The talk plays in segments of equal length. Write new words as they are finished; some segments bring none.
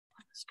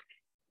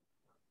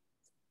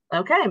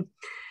Okay.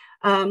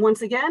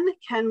 Once again,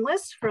 Ken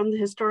Liss from the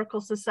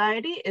Historical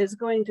Society is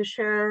going to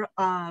share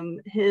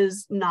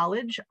his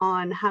knowledge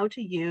on how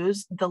to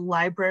use the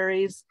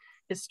library's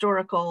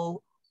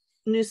historical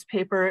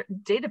newspaper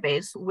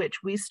database,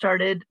 which we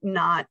started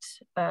not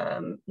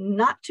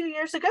 2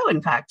 years ago,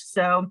 in fact.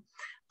 So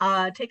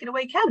take it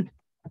away, Ken.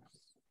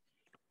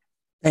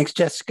 Thanks,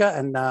 Jessica,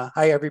 and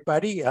hi,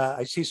 everybody.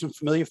 I see some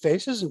familiar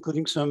faces,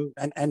 including some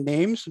and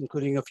names,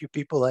 including a few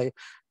people I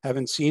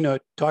haven't seen or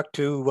talked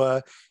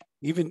to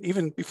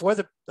even before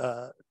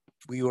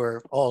we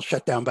were all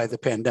shut down by the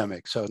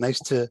pandemic. So nice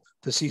to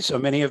see so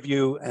many of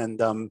you,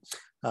 and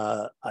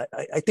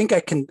I think I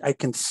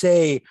can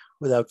say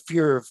without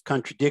fear of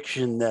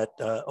contradiction that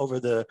over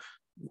the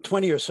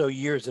 20 or so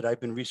years that I've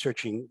been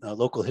researching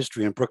local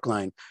history in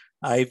Brookline,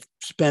 I've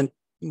spent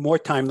more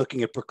time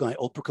looking at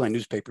old Brookline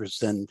newspapers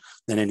than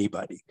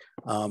anybody.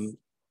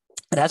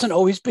 It hasn't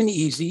always been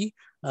easy,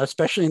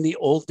 especially in the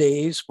old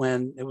days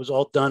when it was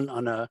all done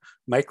on a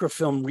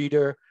microfilm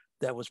reader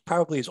that was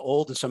probably as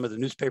old as some of the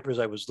newspapers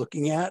I was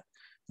looking at.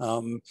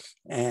 And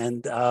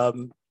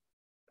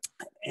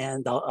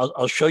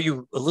I'll show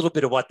you a little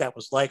bit of what that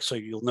was like, so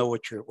you'll know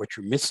what you're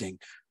missing.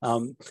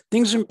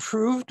 Things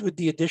improved with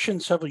the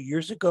addition several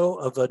years ago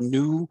of a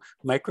new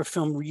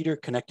microfilm reader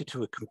connected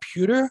to a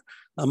computer,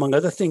 among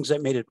other things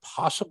that made it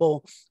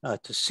possible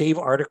to save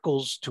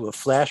articles to a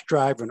flash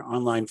drive or an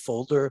online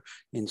folder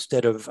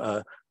instead of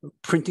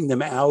printing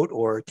them out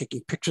or taking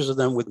pictures of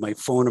them with my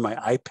phone or my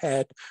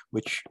iPad,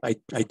 which I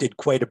did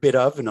quite a bit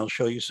of, and I'll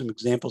show you some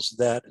examples of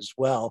that as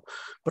well.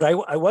 But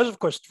I was, of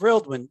course,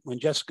 thrilled when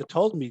Jessica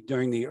told me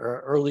during the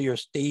earlier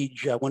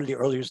stage, one of the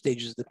earlier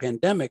stages of the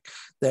pandemic,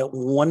 that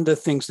one of the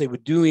things they were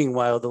doing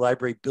while the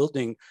library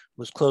building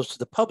was closed to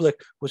the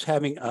public was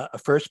having a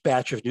first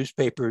batch of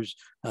newspapers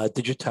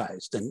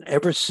digitized. And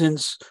ever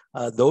since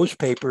those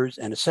papers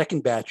and a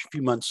second batch a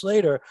few months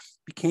later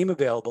became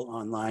available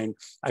online,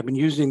 I've been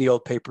using the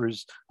old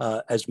papers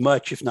as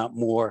much, if not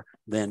more,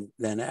 than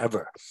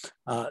ever.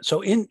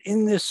 So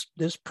in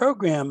this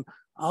program,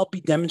 I'll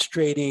be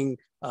demonstrating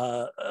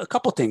a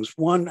couple things.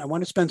 One, I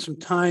want to spend some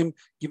time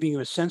giving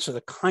you a sense of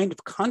the kind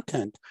of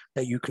content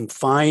that you can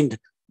find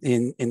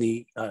in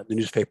the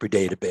newspaper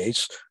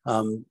database.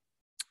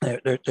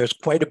 There's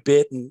quite a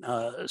bit, and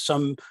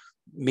some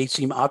may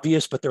seem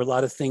obvious, but there are a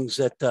lot of things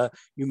that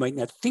you might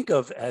not think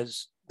of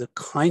as the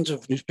kinds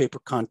of newspaper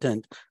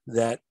content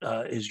that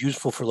is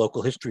useful for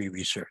local history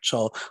research.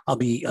 So I'll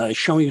be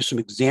showing you some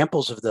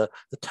examples of the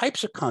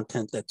types of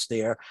content that's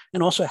there,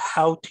 and also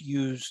how to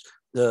use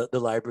the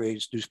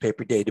library's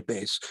newspaper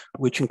database,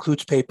 which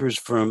includes papers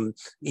from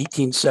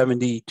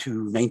 1870 to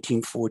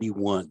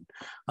 1941.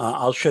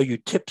 I'll show you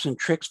tips and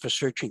tricks for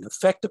searching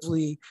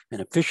effectively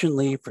and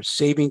efficiently, for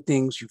saving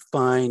things you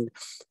find,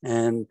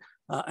 and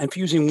for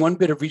using one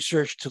bit of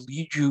research to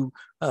lead you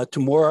to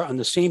more on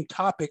the same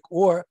topic,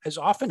 or, as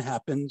often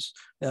happens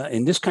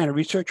in this kind of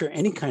research or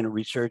any kind of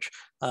research,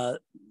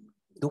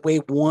 the way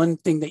one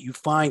thing that you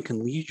find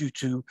can lead you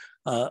to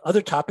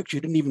other topics you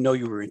didn't even know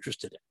you were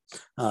interested in.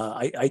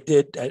 I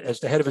did, as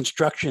the head of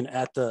instruction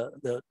at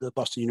the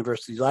Boston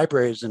University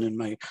Libraries,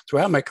 and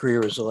throughout my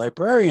career as a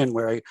librarian,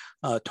 where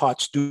I taught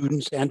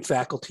students and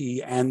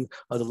faculty and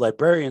other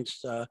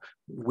librarians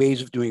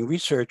ways of doing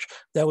research.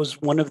 That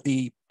was one of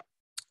the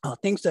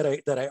things that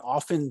I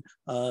often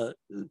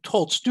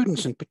told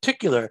students in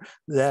particular,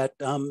 that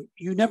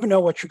you never know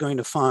what you're going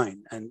to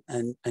find,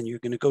 and you're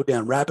going to go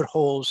down rabbit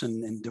holes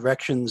and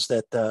directions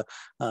that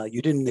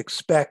you didn't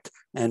expect,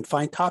 and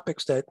find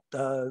topics that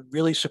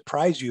really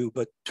surprise you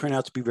but turn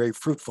out to be very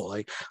fruitful.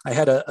 I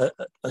had a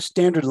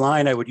standard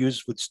line I would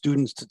use with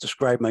students to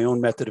describe my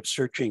own method of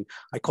searching.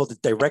 I called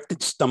it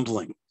directed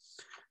stumbling.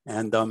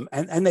 And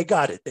they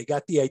got it. They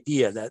got the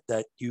idea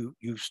that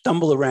you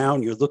stumble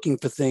around, you're looking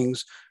for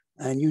things,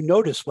 and you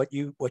notice what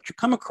you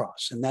come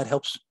across, and that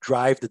helps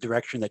drive the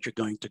direction that you're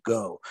going to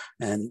go.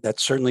 And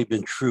that's certainly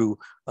been true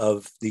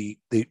of the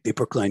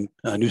Brookline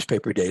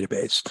newspaper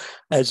database.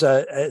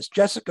 As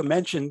Jessica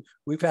mentioned,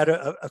 we've had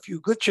a few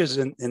glitches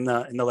in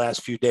the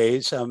last few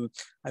days.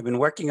 I've been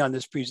working on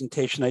this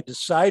presentation. I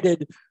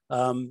decided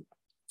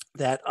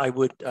that I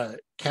would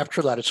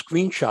capture a lot of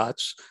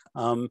screenshots,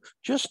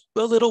 just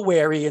a little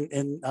wary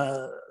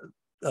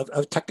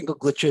of technical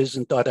glitches,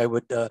 and thought I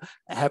would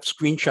have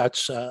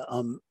screenshots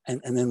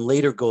and then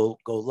later go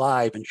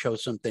live and show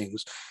some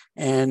things.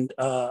 And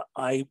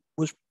I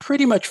was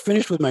pretty much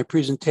finished with my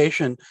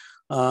presentation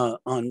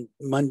on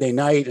Monday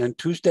night, and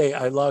Tuesday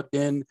I logged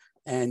in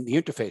and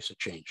the interface had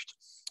changed.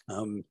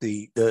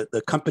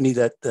 The company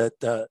that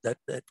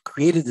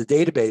created the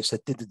database,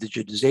 that did the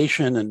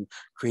digitization and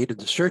created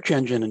the search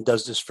engine and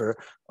does this for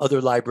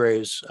other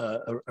libraries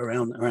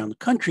around the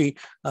country,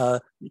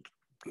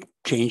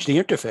 changed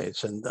the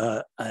interface,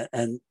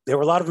 and there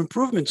were a lot of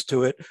improvements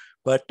to it,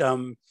 but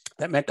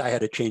that meant I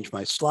had to change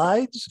my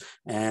slides,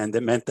 and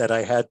it meant that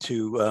I had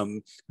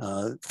to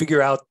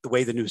figure out the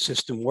way the new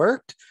system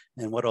worked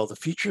and what all the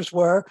features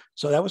were.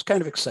 So that was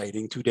kind of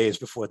exciting 2 days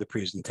before the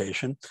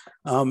presentation.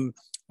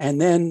 And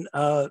then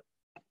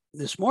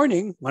this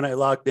morning when I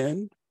logged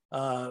in,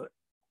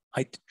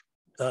 I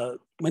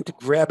went to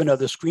grab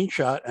another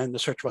screenshot and the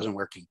search wasn't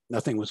working.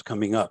 Nothing was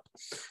coming up.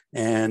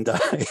 And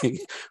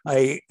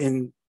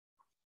in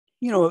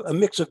a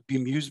mix of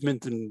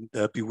bemusement and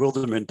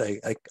bewilderment,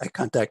 I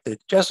contacted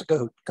Jessica,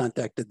 who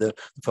contacted the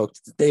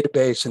folks at the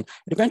database, and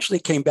it eventually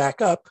came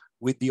back up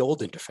with the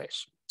old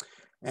interface.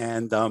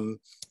 And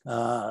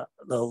the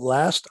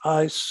last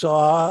I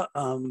saw,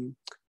 the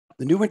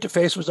new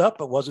interface was up,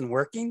 but wasn't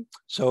working.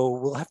 So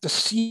we'll have to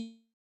see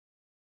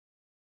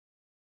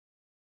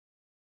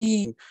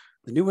the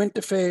new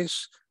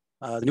interface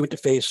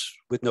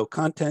with no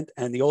content,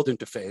 and the old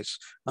interface.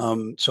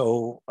 At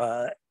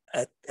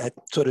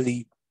sort of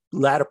the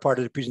latter part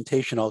of the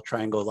presentation, I'll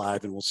try and go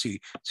live, and we'll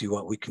see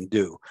what we can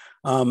do.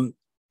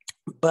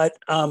 But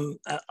I'll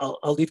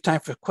leave time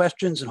for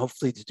questions and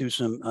hopefully to do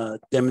some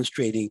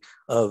demonstrating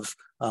of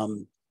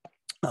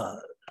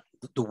the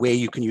way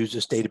you can use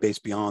this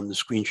database beyond the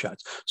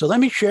screenshots. So let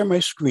me share my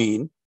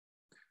screen.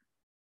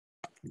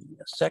 Give me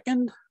a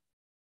second.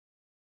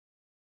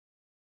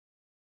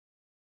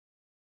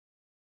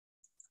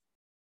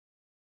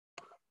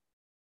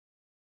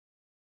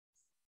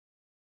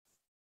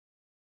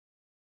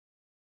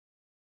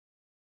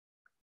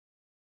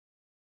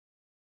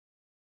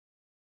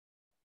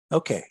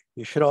 Okay,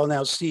 you should all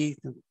now see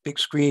the big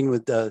screen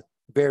with the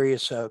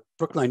various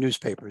Brookline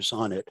newspapers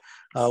on it.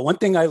 One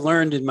thing I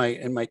learned in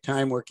my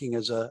time working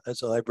as a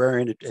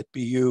librarian at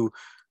BU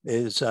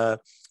is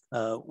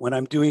when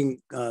I'm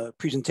doing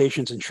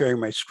presentations and sharing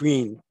my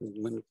screen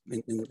in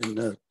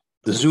the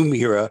Zoom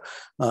era,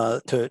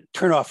 to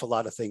turn off a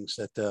lot of things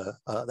that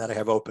I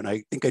have open.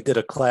 I think I did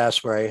a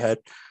class where I had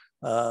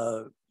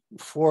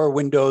 4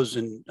 windows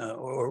and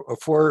or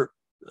 4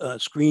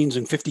 screens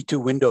and 52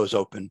 windows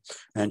open,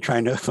 and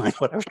trying to find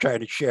what I was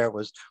trying to share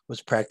was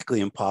practically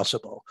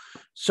impossible.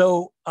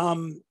 So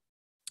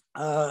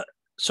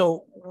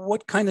so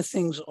what kind of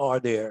things are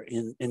there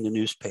in the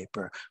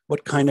newspaper?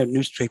 What kind of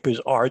newspapers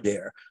are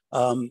there?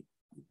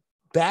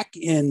 Back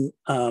in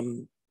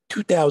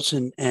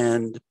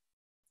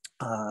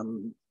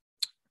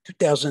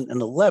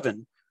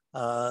 2011,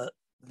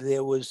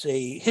 there was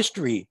a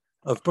history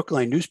of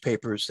Brookline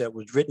newspapers that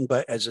was written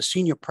as a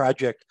senior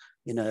project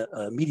in a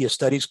media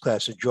studies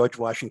class at George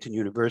Washington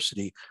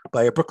University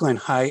by a Brookline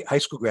high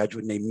school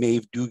graduate named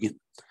Maeve Dugan.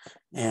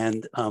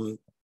 And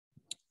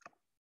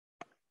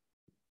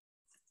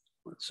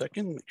one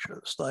second, make sure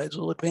the slides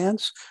will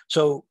advance.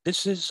 So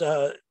this is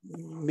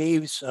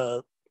Maeve's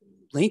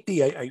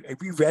lengthy. I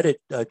reread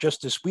it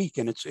just this week,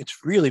 and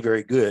it's really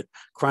very good,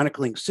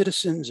 chronicling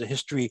Citizens, a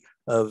history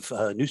of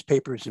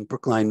newspapers in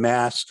Brookline,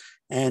 Mass.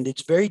 And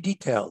it's very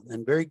detailed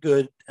and very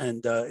good,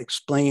 and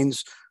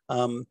explains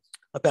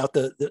about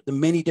the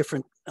many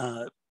different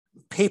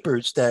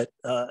papers that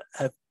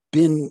have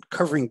been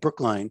covering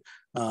Brookline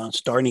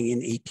starting in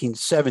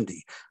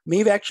 1870.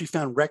 Maeve actually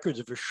found records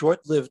of a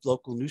short-lived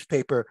local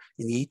newspaper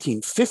in the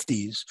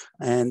 1850s.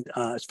 And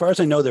as far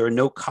as I know, there are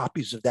no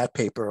copies of that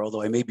paper,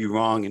 although I may be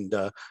wrong, and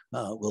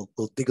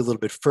we'll dig a little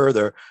bit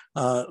further,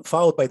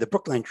 followed by the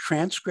Brookline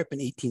Transcript in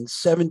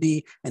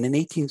 1870. And in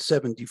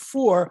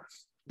 1874,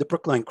 the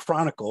Brookline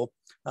Chronicle,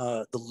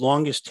 the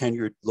longest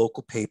tenured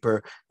local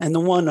paper, and the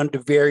one under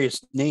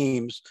various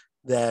names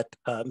that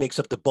makes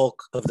up the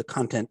bulk of the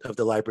content of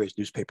the library's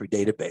newspaper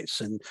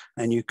database.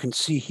 And you can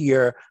see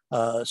here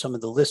some of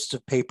the lists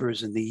of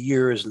papers and the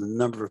years and the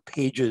number of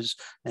pages,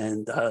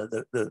 and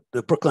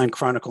the Brookline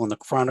Chronicle and the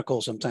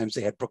Chronicle, sometimes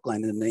they had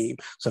Brookline in the name,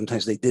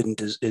 sometimes they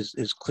didn't,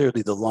 is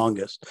clearly the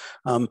longest.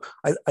 I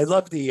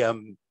love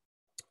the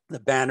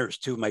banners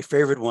too. My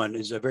favorite one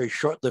is a very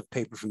short-lived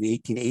paper from the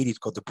 1880s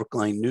called the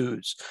Brookline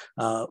News,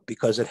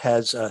 because it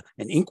has an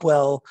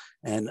inkwell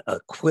and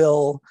a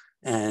quill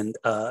and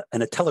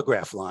a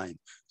telegraph line.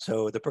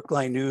 So the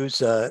Brookline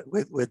News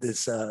with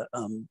this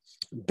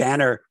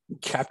banner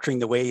capturing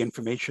the way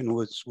information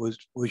was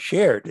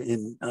shared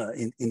in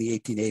the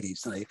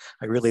 1880s. And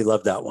I really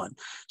love that one.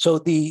 So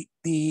the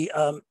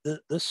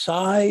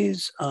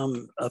size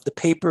of the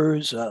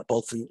papers,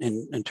 both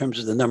in terms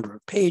of the number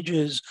of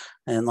pages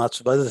and lots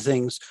of other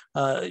things,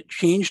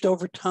 changed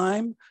over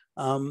time,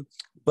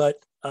 but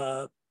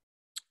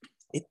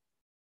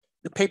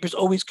the papers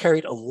always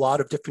carried a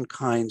lot of different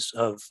kinds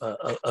of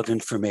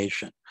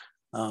information.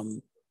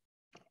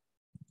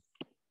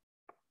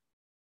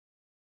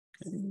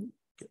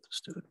 Get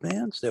this to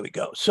advance. There we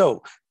go.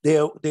 So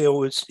there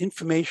was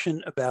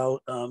information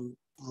about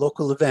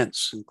local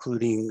events,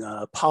 including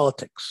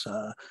politics,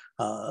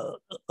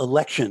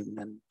 election,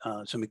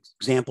 and some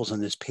examples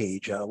on this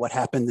page. What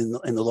happened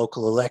in the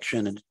local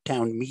election and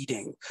town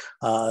meeting,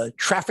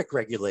 traffic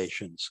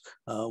regulations.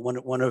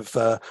 One of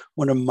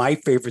my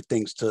favorite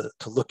things to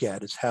look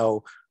at is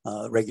how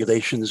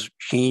regulations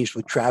changed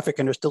with traffic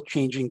and are still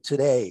changing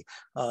today.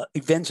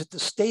 Events at the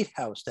State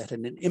House that had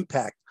an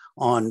impact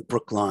on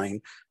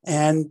Brookline,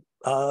 and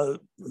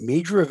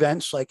major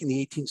events like in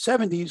the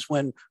 1870s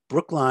when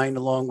Brookline,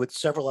 along with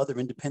several other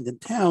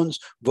independent towns,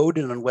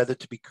 voted on whether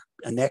to be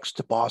annexed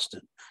to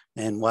Boston.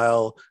 And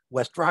while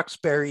West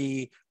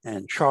Roxbury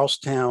and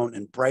Charlestown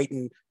and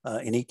Brighton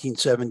in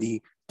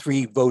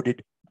 1873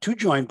 voted to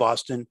join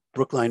Boston,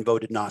 Brookline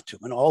voted not to.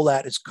 And all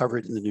that is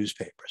covered in the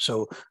newspaper.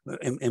 So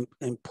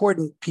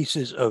important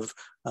pieces of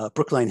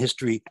Brookline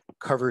history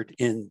covered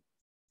in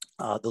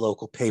the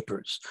local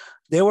papers.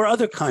 There were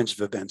other kinds of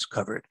events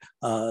covered.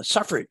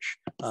 Suffrage.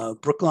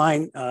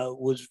 Brookline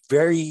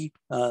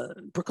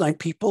Brookline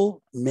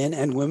people, men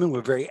and women,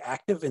 were very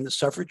active in the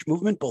suffrage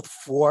movement, both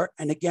for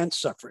and against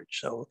suffrage.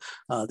 So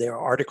there are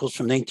articles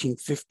from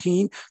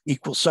 1915,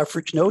 equal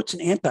suffrage notes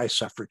and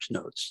anti-suffrage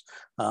notes.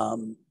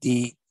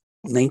 The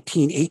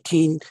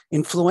 1918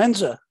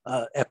 influenza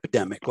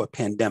epidemic or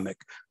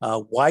pandemic,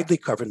 widely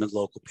covered in the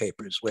local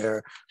papers,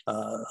 where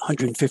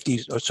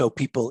 150 or so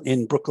people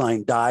in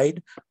Brookline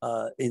died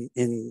in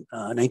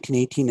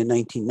 1918 and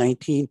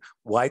 1919,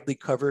 widely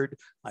covered.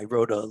 I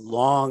wrote a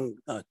long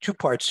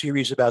two-part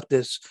series about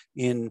this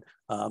in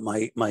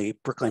my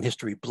Brookline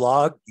history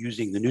blog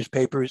using the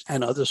newspapers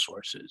and other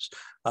sources.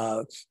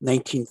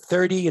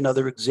 1930,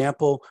 another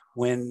example,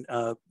 when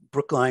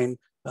Brookline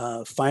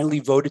finally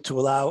voted to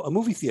allow a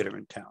movie theater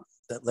in town.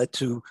 That led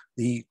to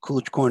the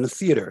Coolidge Corner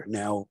Theater,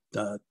 now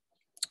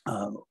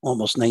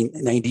almost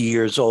 90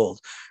 years old.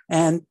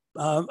 And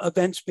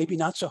events maybe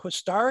not so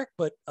historic,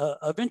 but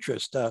of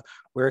interest.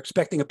 We're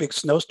expecting a big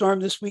snowstorm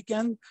this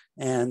weekend.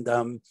 And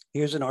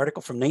here's an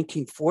article from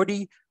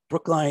 1940,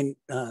 Brookline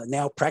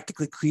now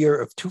practically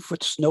clear of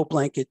 2-foot snow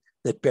blanket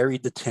that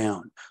buried the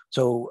town.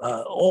 So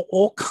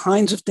all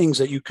kinds of things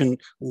that you can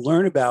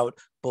learn about,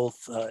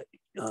 both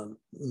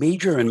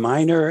major and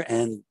minor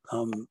and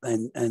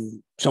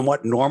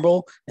somewhat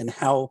normal, and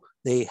how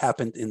they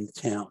happened in the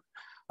town.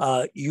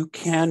 You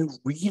can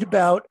read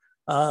about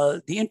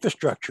the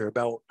infrastructure,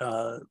 about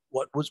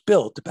what was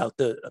built, about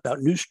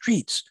new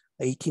streets.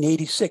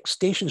 1886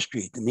 Station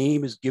Street. The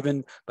name is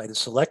given by the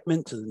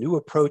selectmen to the new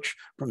approach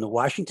from the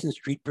Washington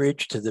Street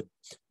Bridge to the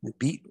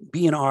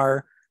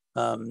B&R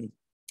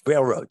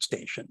railroad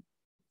station.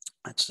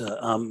 That's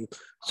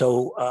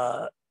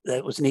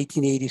that was in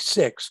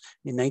 1886.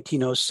 In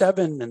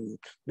 1907 and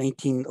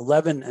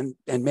 1911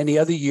 and many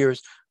other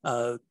years,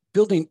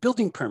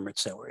 building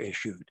permits that were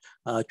issued,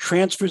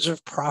 transfers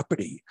of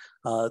property,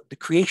 the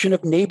creation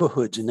of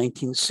neighborhoods in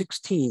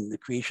 1916, the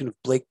creation of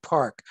Blake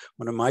Park,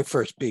 one of my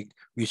first big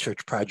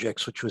research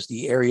projects, which was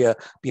the area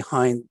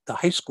behind the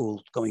high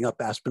school going up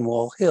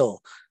Aspinwall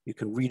Hill. You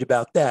can read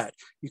about that.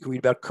 You can read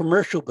about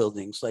commercial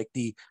buildings like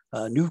the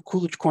new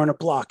Coolidge Corner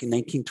block in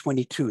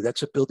 1922.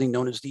 That's a building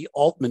known as the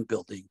Altman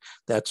Building.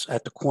 That's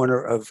at the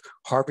corner of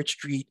Harvard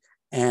Street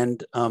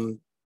and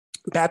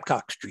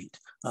Babcock Street.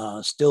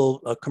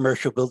 Still a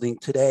commercial building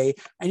today.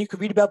 And you can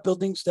read about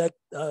buildings that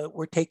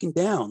were taken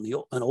down.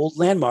 An old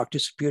landmark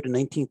disappeared in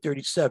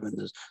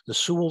 1937. The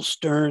Sewell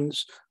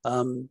Stearns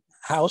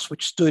house,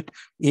 which stood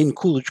in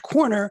Coolidge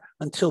Corner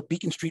until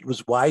Beacon Street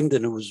was widened,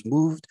 and it was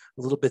moved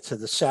a little bit to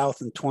the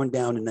south and torn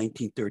down in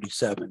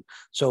 1937.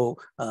 So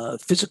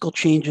physical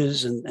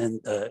changes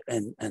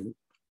and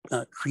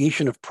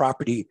creation of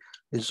property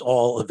is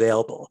all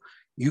available.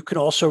 You can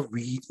also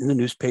read in the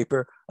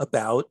newspaper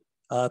about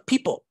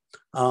people.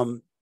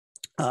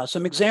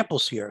 Some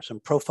examples here,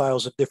 some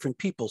profiles of different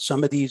people.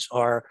 Some of these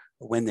are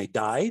when they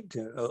died,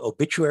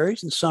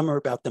 obituaries, and some are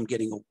about them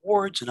getting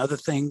awards and other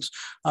things.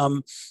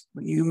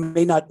 You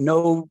may not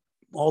know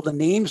all the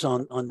names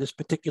on this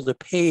particular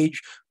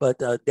page, but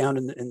down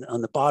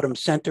on the bottom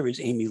center is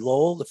Amy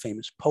Lowell, the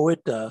famous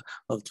poet of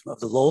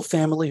the Lowell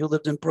family who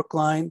lived in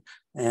Brookline.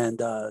 And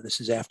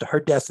this is after her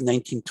death in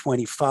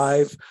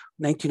 1925.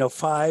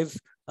 1905,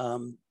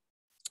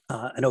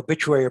 an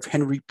obituary of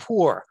Henry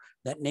Poor.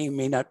 That name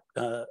may not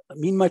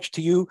mean much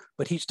to you,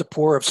 but he's the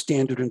Poor of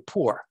Standard and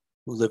Poor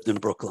who lived in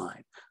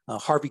Brookline.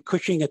 Harvey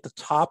Cushing at the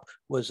top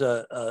was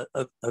a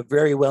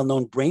very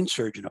well-known brain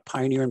surgeon, a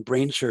pioneer in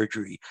brain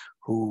surgery,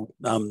 who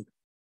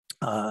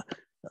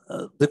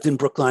lived in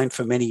Brookline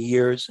for many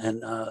years,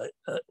 and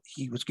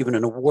he was given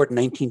an award in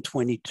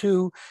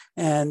 1922.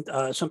 And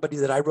somebody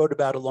that I wrote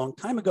about a long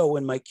time ago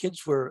when my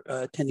kids were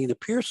attending the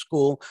Pierce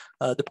School,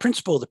 the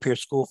principal of the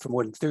Pierce School for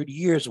more than 30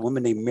 years, a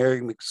woman named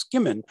Mary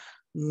McSkimmon,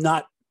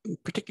 not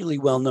particularly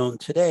well known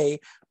today,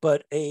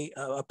 but a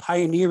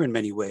pioneer in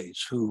many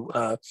ways, who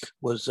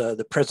was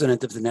the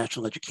president of the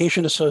National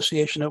Education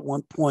Association at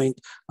one point,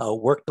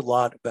 worked a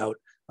lot about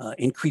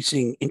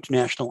increasing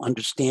international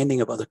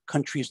understanding of other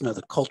countries and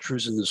other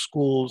cultures in the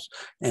schools.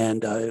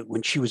 And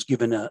when she was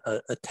given a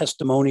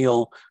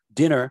testimonial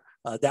dinner,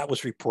 that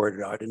was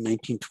reported out in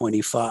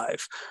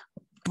 1925.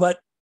 But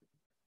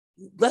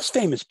less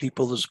famous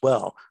people as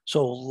well.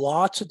 So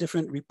lots of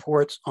different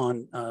reports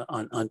on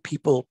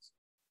people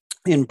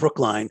in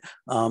Brookline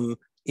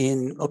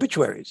in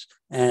obituaries.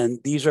 And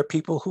these are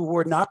people who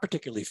were not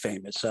particularly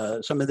famous.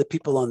 Some of the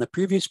people on the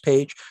previous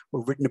page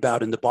were written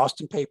about in the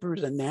Boston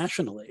papers and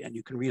nationally, and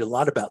you can read a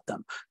lot about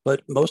them.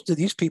 But most of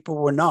these people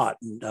were not.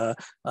 And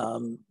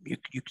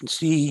you can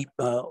see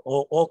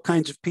all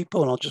kinds of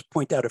people, and I'll just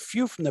point out a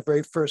few from the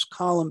very first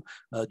column.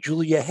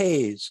 Julia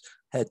Hayes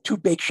had 2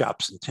 bake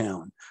shops in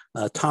town.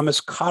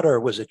 Thomas Cotter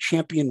was a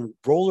champion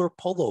roller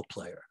polo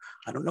player.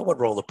 I don't know what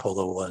roller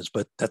polo was,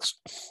 but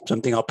that's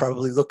something I'll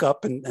probably look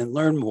up and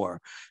learn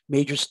more.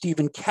 Major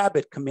Stephen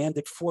Cabot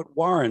commanded Fort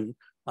Warren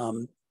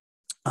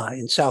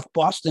in South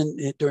Boston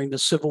during the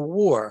Civil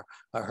War.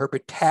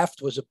 Herbert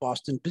Taft was a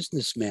Boston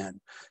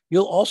businessman.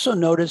 You'll also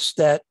notice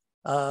that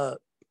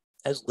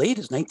as late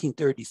as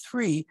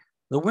 1933,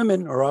 the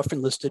women are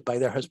often listed by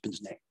their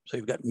husband's name. So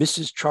you've got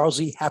Mrs. Charles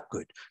E.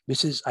 Hapgood,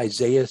 Mrs.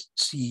 Isaiah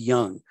C.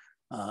 Young,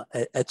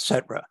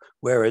 etc.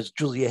 Whereas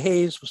Julia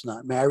Hayes was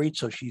not married,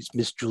 so she's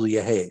Miss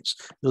Julia Hayes.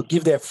 They'll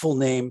give their full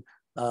name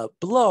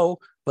below,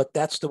 but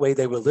that's the way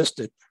they were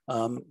listed,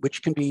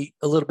 which can be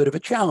a little bit of a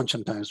challenge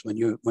sometimes when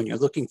you're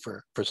looking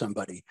for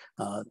somebody.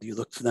 Do you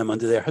look for them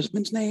under their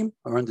husband's name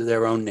or under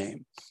their own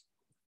name?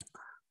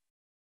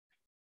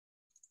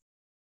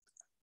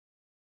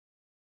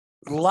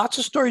 Lots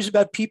of stories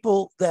about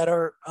people that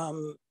are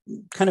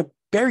kind of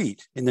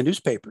buried in the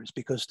newspapers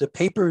because the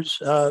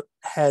papers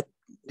had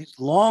these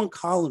long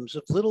columns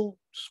of little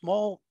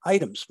small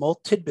items, small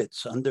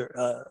tidbits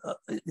under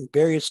in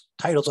various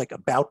titles like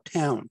About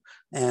Town,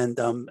 and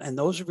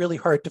those are really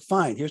hard to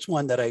find. Here's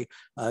one that I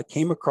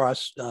came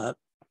across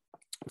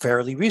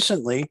fairly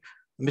recently.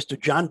 Mr.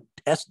 John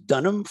S.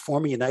 Dunham,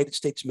 former United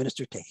States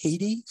Minister to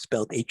Haiti,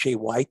 spelled Hayti,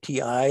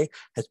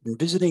 has been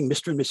visiting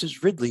Mr. and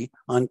Mrs. Ridley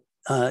on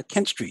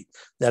Kent Street.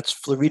 That's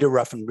Florida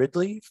Ruffin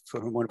Ridley, for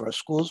whom one of our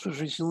schools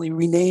was recently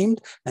renamed,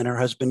 and her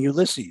husband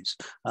Ulysses.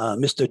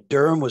 Mr.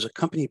 Durham was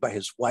accompanied by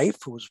his wife,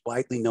 who was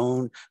widely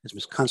known as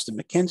Miss Constance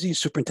Mackenzie,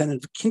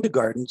 superintendent of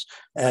kindergartens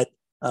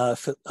of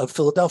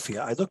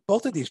Philadelphia. I looked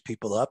both of these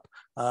people up.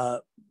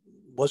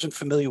 Wasn't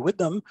familiar with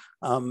them.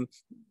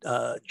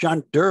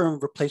 John Durham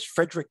replaced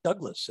Frederick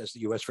Douglass as the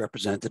U.S.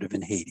 representative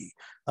in Haiti.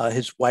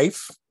 His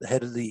wife, the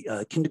head of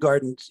the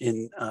kindergartens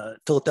in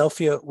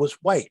Philadelphia, was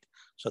white.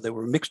 So they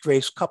were a mixed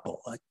race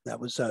couple. That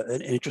was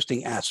an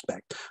interesting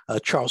aspect.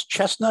 Charles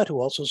Chestnut,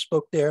 who also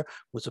spoke there,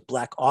 was a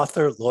Black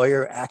author,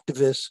 lawyer,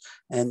 activist,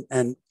 and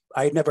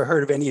I had never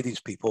heard of any of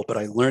these people, but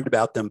I learned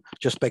about them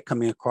just by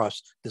coming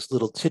across this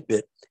little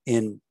tidbit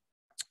in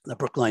the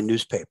Brookline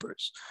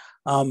newspapers.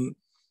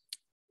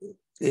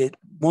 It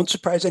won't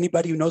surprise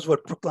anybody who knows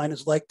what Brookline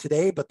is like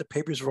today, but the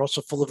papers are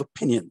also full of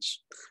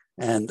opinions.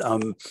 And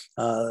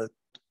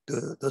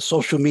the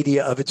social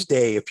media of its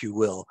day, if you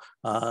will.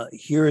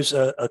 Here's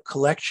a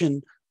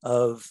collection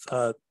of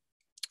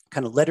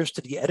kind of letters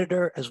to the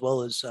editor, as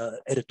well as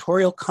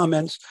editorial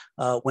comments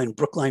when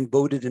Brookline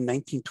voted in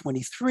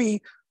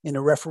 1923 in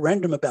a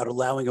referendum about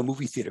allowing a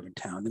movie theater in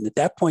town. And at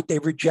that point, they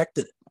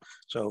rejected it.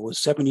 So it was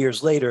 7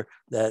 years later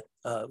that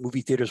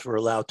movie theaters were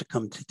allowed to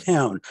come to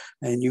town.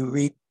 And you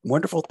read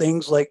wonderful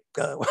things like,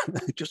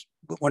 just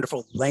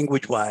wonderful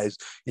language-wise.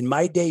 In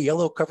my day,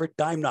 yellow-covered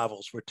dime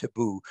novels were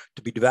taboo,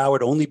 to be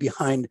devoured only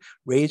behind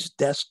raised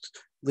desks,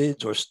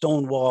 lids, or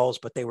stone walls,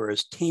 but they were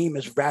as tame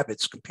as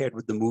rabbits compared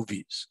with the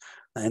movies.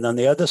 And on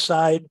the other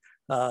side,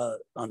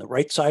 on the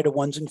right side of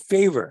one's in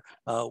favor.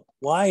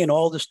 Why in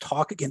all this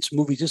talk against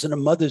movies isn't a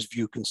mother's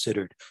view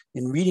considered?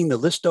 In reading the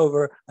list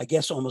over, I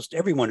guess almost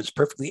everyone is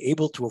perfectly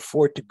able to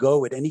afford to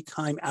go at any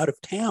time out of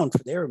town for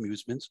their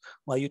amusements,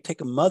 while you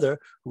take a mother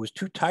who is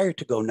too tired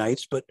to go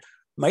nights, but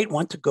might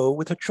want to go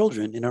with her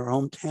children in her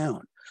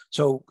hometown.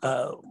 So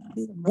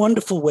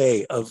wonderful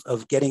way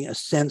of getting a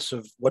sense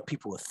of what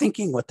people were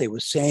thinking, what they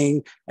were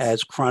saying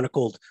as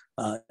chronicled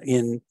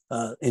in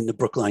the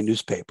Brookline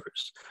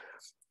newspapers.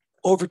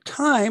 Over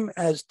time,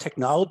 as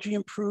technology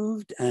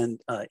improved and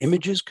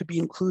images could be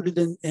included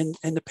in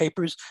the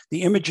papers,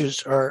 the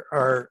images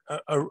are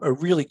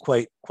really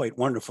quite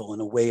wonderful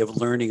in a way of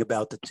learning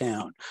about the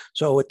town.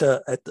 So at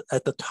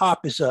the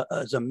top is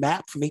a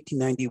map from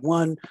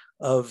 1891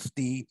 of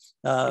the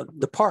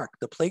park,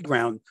 the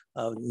playground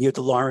near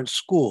the Lawrence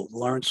School. The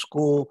Lawrence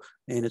School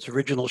in its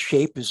original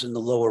shape is in the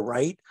lower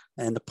right,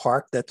 and the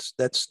park that's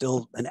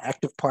still an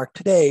active park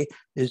today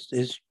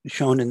is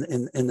shown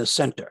in the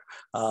center.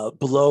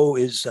 Below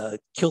is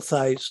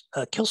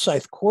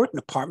Kilsyth Court, an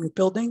apartment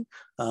building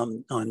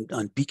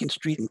on Beacon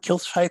Street in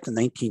Kilsyth in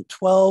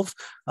 1912.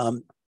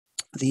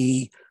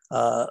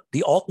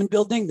 The Altman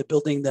building, the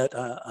building that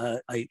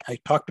I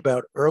talked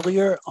about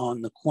earlier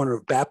on the corner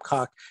of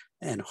Babcock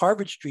and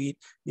Harvard Street,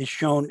 is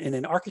shown in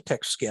an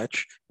architect's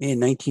sketch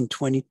in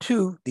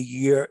 1922, the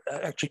year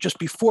actually just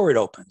before it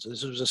opens.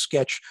 This was a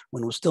sketch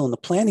when it was still in the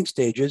planning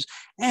stages.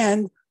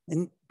 And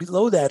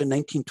below that in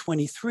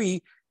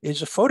 1923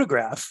 is a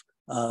photograph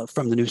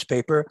from the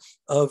newspaper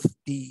of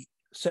the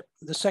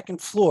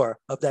second floor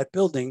of that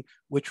building,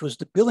 which was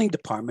the billing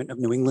department of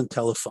New England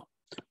Telephone.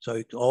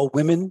 So all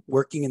women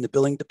working in the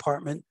billing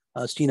department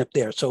seen up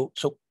there. So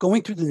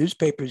going through the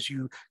newspapers,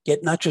 you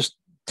get not just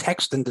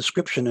text and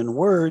description and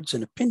words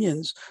and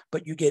opinions,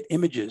 but you get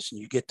images and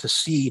you get to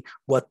see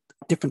what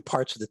different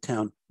parts of the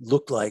town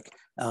looked like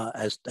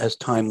as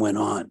time went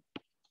on.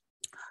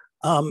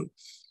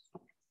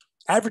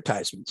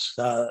 Advertisements.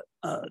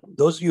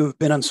 Those of you who have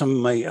been on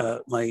some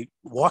of my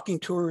walking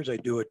tours, I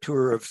do a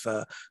tour of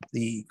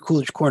the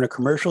Coolidge Corner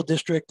Commercial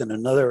District and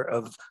another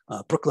of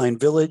Brookline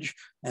Village.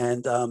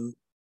 And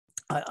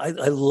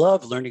I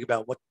love learning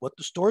about what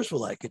the stores were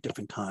like at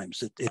different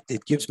times.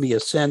 It gives me a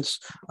sense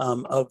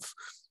of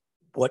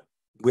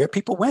where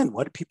people went,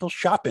 what do people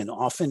shop in,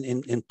 often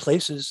in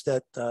places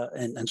that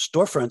and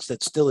storefronts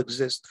that still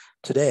exist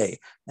today,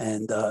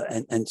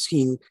 and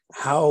seeing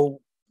how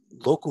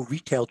local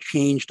retail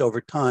changed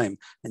over time,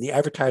 and the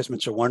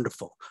advertisements are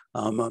wonderful.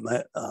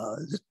 The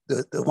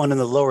one in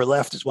the lower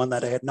left is one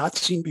that I had not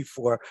seen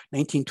before,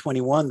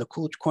 1921, the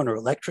Coolidge Corner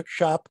Electric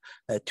Shop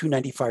at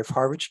 295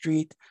 Harvard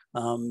Street.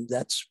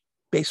 That's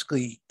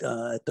basically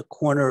at the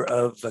corner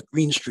of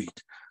Green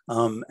Street.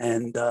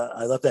 And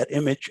I love that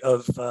image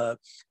of an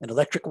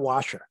electric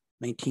washer,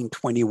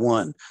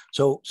 1921.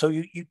 So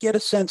you get a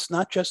sense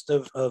not just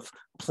of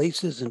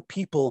places and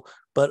people,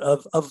 but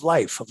of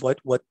life, of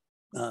what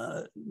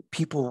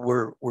people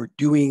were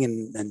doing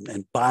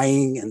and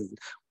buying, and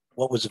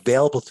what was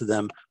available to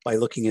them by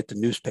looking at the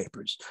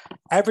newspapers.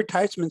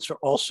 Advertisements are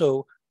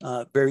also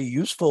very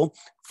useful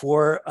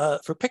for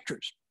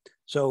pictures.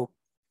 So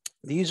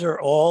these are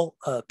all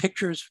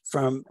pictures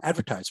from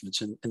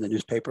advertisements in the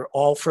newspaper,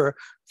 all for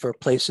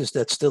places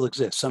that still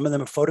exist. Some of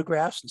them are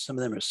photographs and some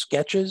of them are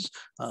sketches.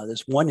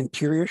 There's one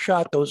interior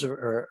shot. Those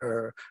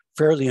are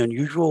fairly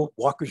unusual.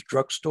 Walker's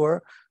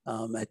Drugstore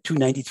at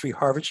 293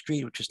 Harvard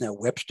Street, which is now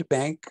Webster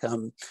Bank.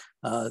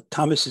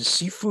 Thomas's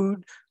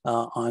Seafood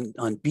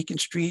on Beacon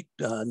Street,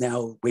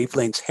 now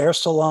Wavelane's Hair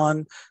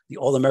Salon. The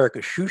All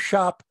America Shoe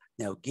Shop,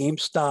 now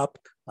GameStop.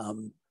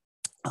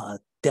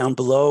 Down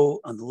below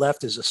on the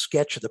left is a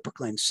sketch of the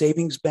Brookline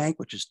Savings Bank,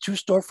 which is two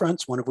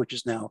storefronts, one of which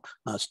is now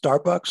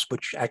Starbucks,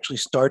 which actually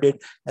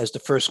started as the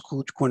first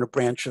Coolidge Corner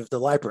branch of the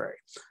library.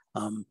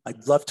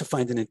 I'd love to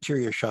find an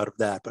interior shot of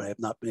that, but I have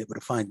not been able to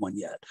find one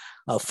yet.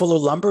 Fuller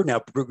Lumber, now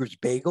Brugger's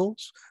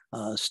Bagels,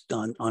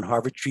 on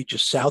Harvard Street,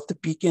 just south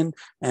of Beacon.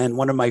 And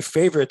one of my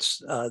favorites,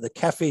 the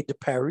Café de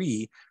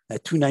Paris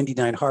at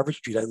 299 Harvard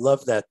Street. I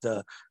love that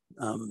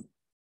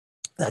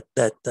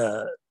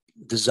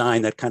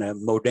design, that kind of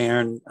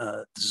modern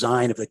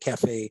design of the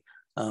Café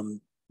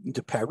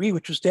de Paris,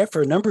 which was there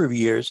for a number of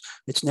years.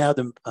 It's now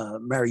the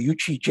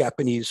Mariucci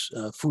Japanese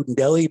Food and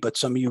Deli, but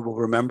some of you will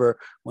remember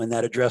when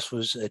that address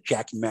was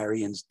Jack and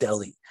Marion's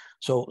Deli.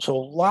 So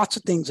lots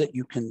of things that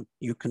you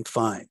can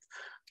find.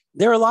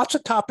 There are lots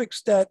of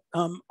topics that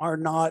are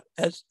not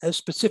as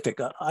specific.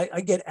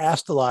 I get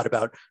asked a lot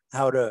about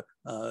how to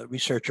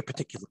research a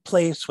particular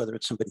place, whether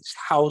it's somebody's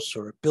house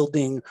or a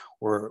building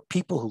or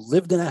people who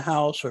lived in a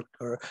house,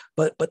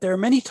 but there are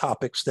many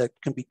topics that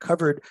can be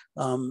covered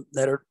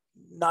that are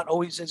not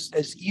always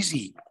as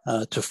easy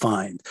to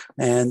find.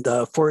 And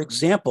for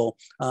example,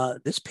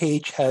 this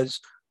page has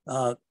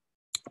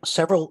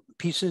several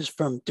pieces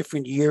from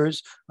different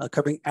years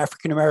covering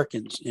African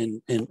Americans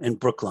in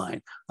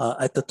Brookline.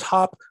 At the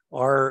top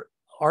are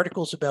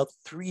articles about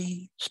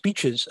three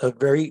speeches of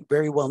very,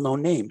 very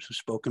well-known names who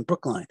spoke in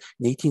Brookline.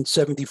 In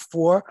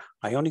 1874,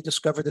 I only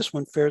discovered this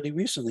one fairly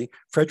recently,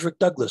 Frederick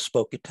Douglass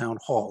spoke at Town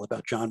Hall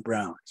about John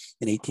Brown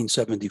in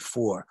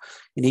 1874.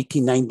 In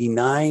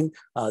 1899,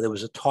 there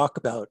was a talk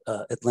about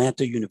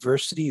Atlanta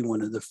University,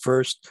 one of the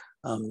first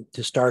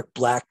historic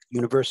Black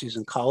universities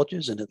and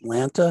colleges in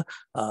Atlanta.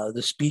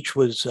 The speech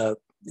was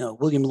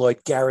William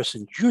Lloyd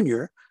Garrison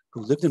Jr.,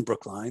 who lived in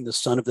Brookline, the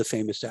son of the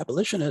famous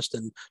abolitionist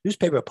and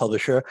newspaper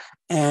publisher,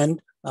 and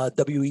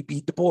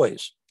W.E.B. Du Bois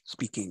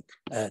speaking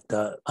at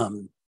the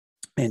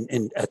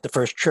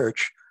First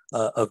Church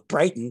of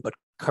Brighton, but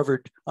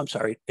covered, I'm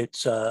sorry,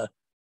 it's the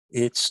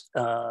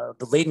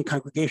Layton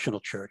Congregational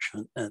Church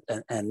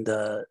and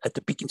at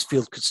the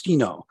Beaconsfield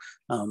Casino,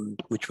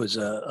 which was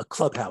a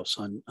clubhouse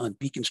on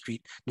Beacon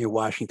Street near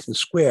Washington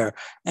Square.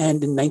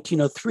 And in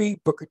 1903,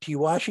 Booker T.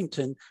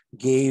 Washington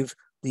gave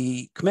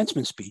the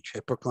commencement speech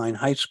at Brookline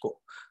High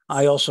School.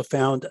 I also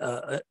found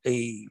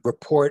a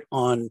report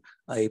on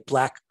a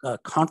Black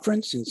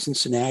conference in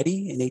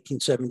Cincinnati in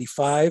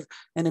 1875.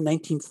 And in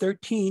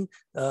 1913,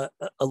 a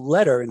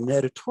letter, an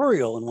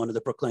editorial in one of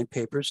the Brookline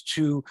papers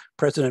to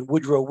President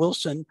Woodrow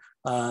Wilson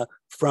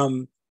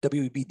from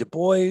W.E.B. Du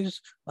Bois,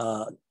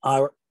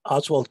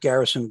 Oswald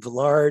Garrison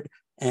Villard,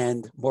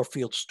 and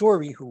Moorfield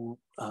Story, who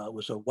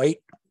was a white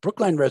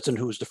Brookline resident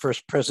who was the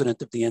first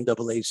president of the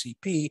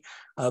NAACP,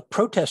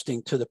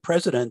 protesting to the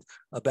president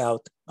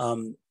about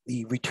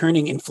the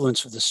returning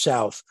influence of the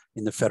South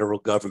in the federal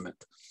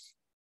government.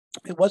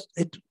 It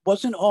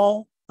wasn't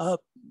all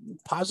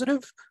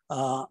positive.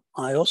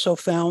 I also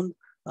found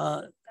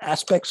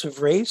aspects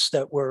of race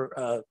that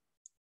were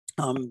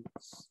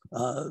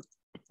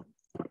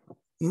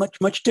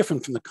much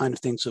different from the kind of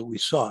things that we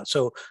saw.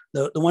 So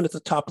the one at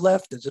the top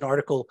left is an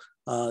article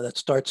that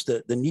starts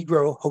the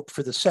Negro Hope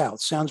for the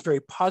South. Sounds very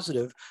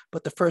positive,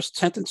 but the first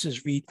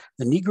sentences read,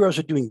 the Negroes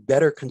are doing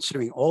better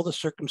considering all the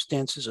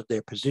circumstances of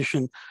their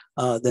position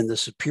than the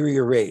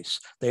superior race.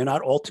 They are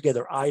not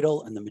altogether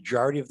idle, and the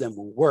majority of them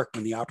will work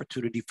when the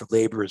opportunity for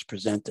labor is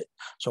presented.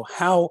 So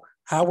how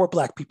were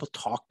Black people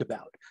talked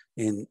about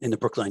in the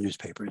Brookline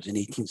newspapers in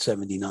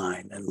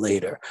 1879 and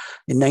later?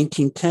 In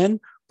 1910,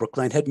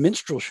 Brookline had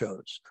minstrel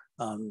shows.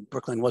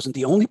 Brookline wasn't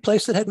the only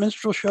place that had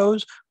minstrel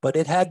shows, but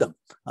it had them.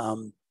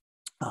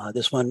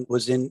 This one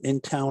was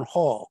in Town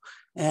Hall.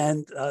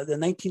 And the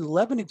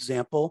 1911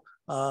 example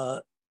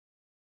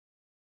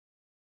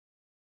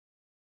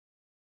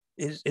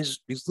is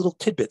these little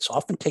tidbits,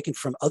 often taken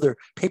from other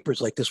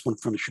papers like this one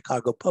from the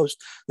Chicago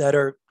Post, that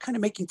are kind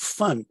of making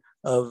fun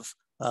of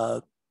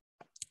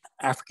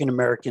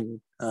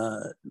African-American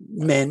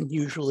men,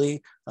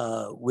 usually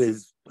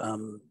with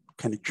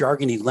kind of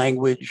jargony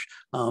language,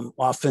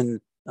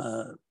 often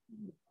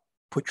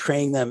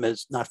portraying them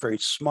as not very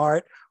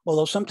smart,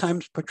 although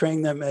sometimes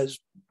portraying them as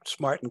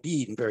smart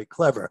indeed and very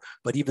clever,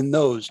 but even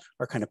those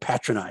are kind of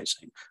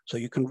patronizing. So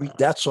you can read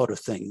that sort of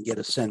thing and get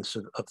a sense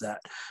of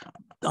that.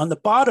 On the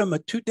bottom are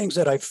two things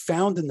that I've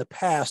found in the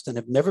past and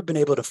have never been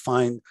able to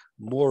find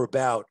more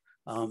about,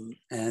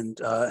 and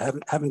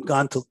haven't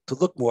gone to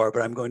look more,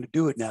 but I'm going to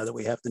do it now that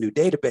we have the new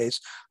database.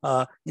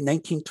 In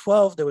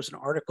 1912, there was an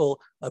article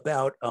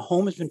about a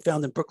home has been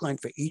found in Brookline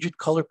for aged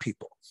colored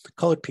people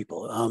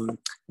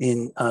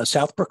in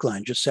South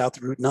Brookline, just south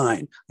of Route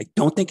 9. I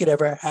don't think it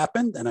ever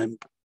happened, and I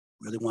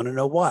really want to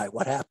know why.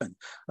 What happened?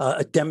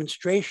 A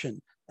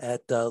demonstration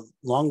at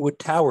Longwood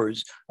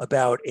Towers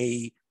about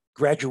a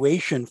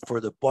graduation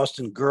for the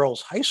Boston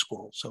Girls High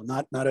School. So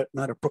not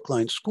a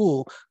Brookline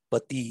school,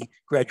 but the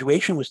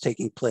graduation was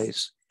taking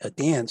place, a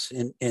dance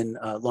in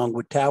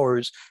Longwood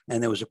Towers,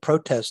 and there was a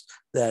protest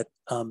that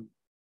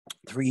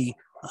 3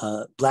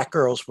 Black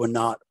girls were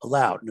not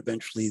allowed, and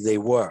eventually they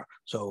were.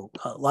 So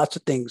lots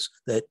of things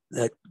that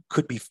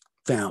could be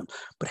found.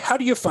 But how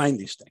do you find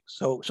these things?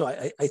 So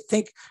I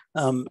think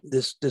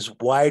this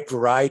wide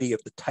variety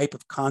of the type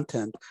of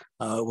content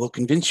will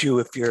convince you,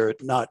 if you're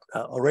not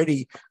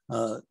already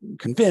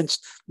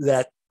convinced,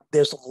 that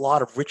there's a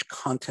lot of rich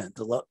content,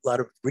 a lot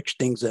of rich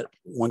things that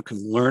one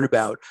can learn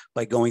about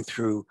by going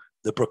through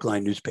the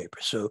Brookline newspaper.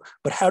 So,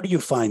 but how do you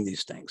find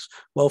these things?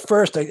 Well,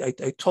 first, I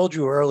told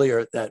you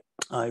earlier that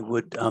I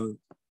would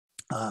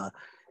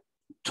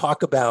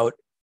talk about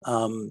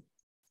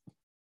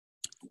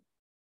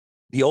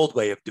the old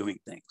way of doing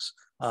things.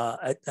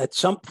 At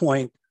some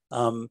point,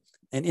 an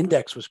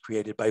index was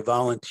created by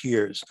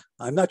volunteers.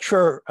 I'm not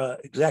sure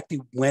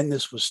exactly when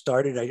this was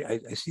started.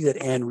 I see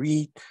that Anne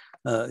Reed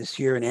is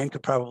here, and Anne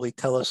could probably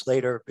tell us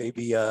later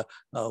maybe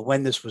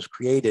when this was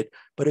created.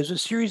 But it was a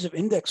series of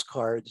index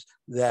cards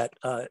that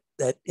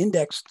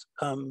indexed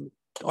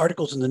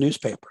articles in the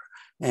newspaper.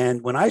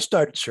 And when I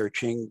started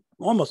searching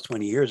almost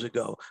 20 years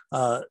ago,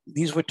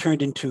 these were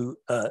turned into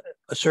a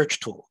search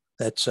tool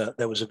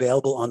that was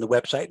available on the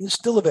website and is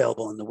still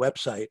available on the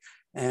website,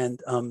 and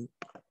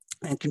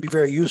can be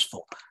very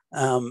useful.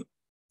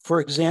 For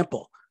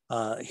example,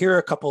 here are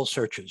a couple of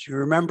searches. You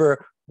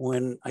remember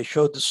when I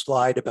showed the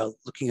slide about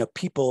looking up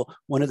people,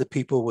 one of the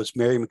people was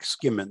Mary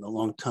McSkimmon, the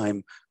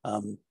longtime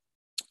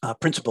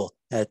principal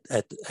at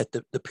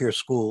the Pierce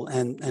School,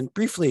 and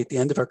briefly at the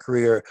end of her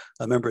career,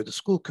 a member of the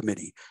school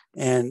committee.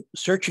 And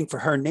searching for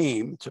her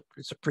name,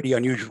 it's a pretty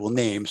unusual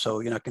name, so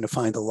you're not going to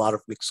find a lot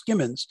of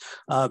McSkimmons,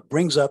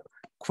 brings up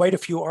quite a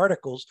few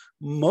articles.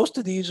 Most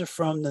of these are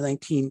from the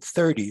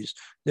 1930s.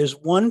 There's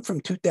one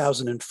from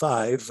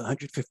 2005,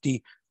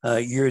 150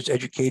 years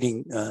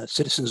educating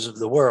citizens of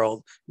the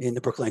world in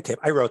the Brookline tape.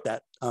 I wrote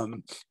that.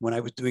 When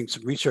I was doing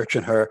some research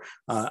on her,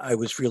 I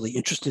was really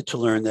interested to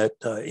learn that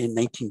in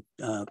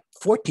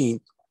 1914,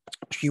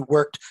 she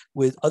worked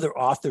with other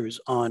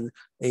authors on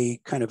a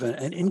kind of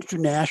an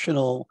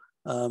international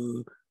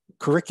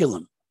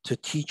curriculum to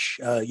teach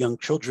young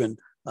children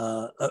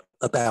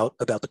about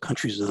the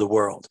countries of the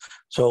world.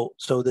 So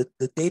the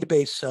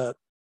database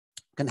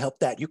can help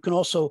that. You can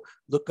also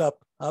look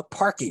up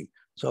parking.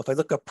 So if I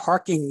look up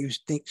parking, you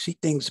see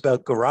things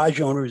about garage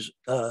owners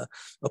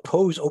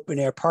oppose open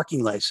air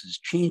parking licenses,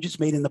 changes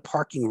made in the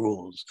parking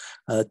rules,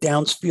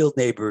 Downsfield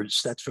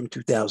neighbors, that's from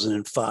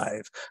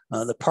 2005.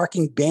 The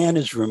parking ban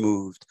is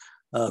removed.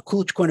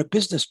 Coolidge Corner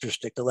Business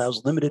District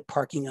allows limited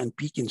parking on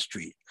Beacon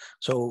Street.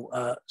 So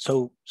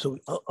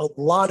a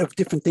lot of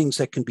different things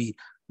that can be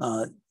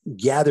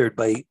gathered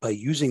by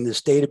using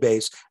this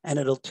database, and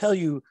it'll tell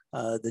you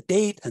the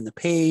date and the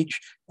page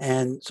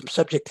and some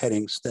subject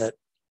headings that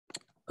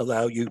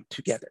allow you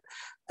to get it.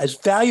 As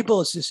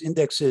valuable as this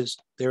index is,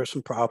 there are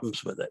some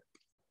problems with it.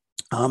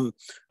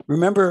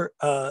 Remember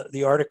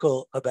the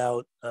article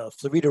about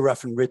Florida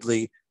Ruffin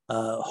Ridley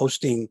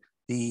hosting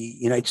the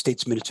United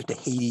States Minister to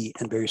Haiti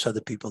and various other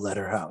people at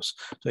her house.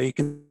 So you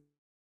can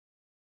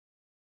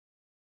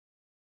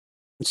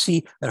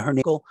see that her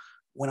name,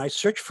 when I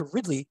search for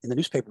Ridley in the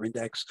newspaper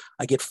index,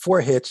 I get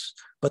 4 hits,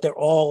 but they're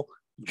all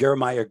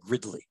Jeremiah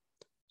Gridley.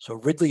 So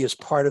Ridley is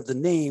part of the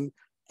name,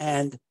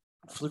 and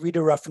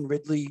Florida Ruffin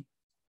Ridley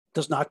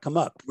does not come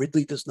up.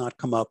 Ridley does not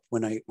come up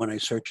when I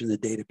search in the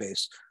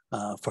database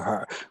for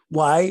her.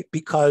 Why?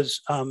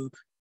 Because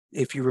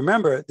if you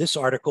remember, this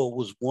article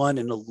was one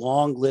in a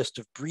long list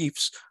of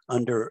briefs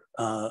under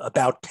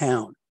About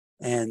Town,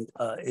 and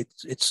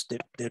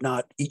they're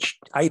not, each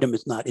item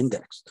is not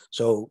indexed.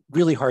 So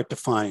really hard to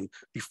find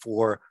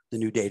before the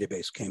new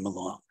database came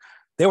along.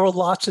 There were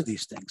lots of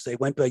these things. They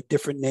went by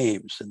different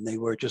names, and they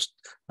were just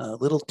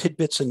little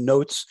tidbits and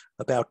notes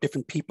about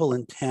different people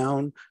in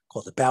town,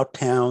 called About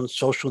Town,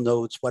 social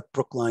notes, what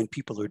Brookline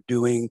people are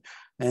doing.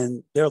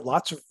 And there are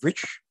lots of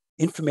rich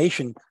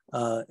information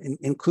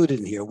included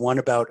in here. One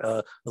about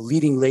a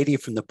leading lady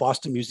from the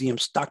Boston Museum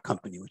Stock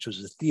Company, which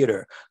was a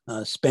theater,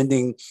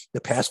 spending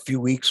the past few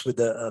weeks with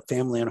a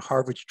family on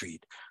Harvard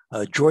Street.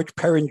 George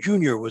Perrin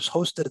Jr. was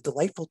hosted a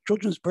delightful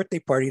children's birthday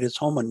party at his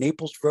home on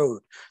Naples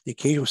Road. The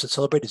occasion was to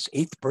celebrate his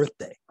 8th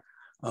birthday.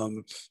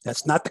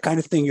 That's not the kind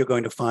of thing you're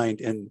going to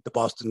find in the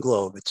Boston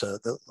Globe. It's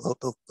the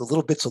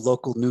little bits of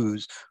local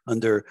news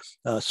under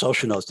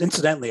social notes.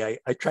 Incidentally,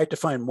 I tried to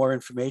find more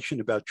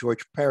information about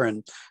George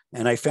Perrin,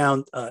 and I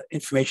found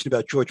information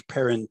about George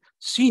Perrin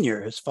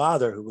Sr., his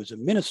father, who was a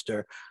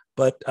minister.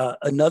 But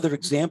another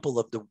example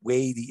of the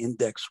way the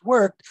index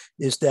worked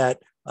is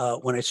that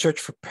when I searched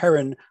for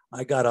Perrin,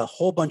 I got a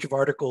whole bunch of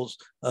articles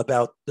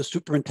about the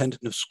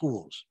superintendent of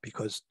schools,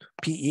 because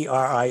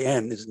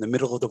P-E-R-I-N is in the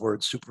middle of the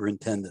word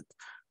superintendent.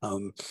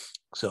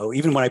 So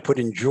even when I put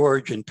in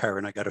George and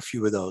Perrin, I got a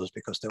few of those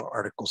because there were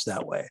articles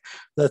that way.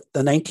 The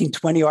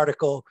 1920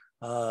 article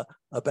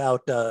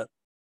about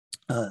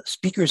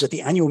speakers at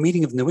the annual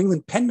meeting of the New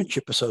England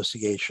Penmanship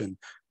Association,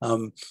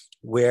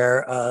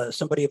 where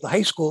somebody at the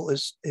high school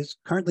is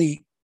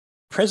currently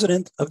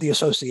president of the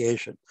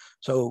association.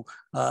 So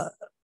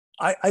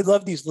I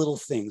love these little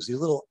things, these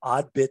little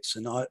odd bits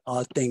and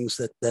odd things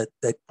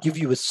that give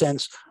you a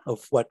sense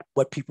of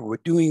what people were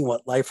doing,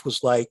 what life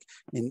was like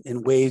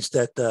in ways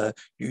that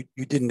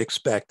you didn't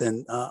expect.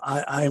 And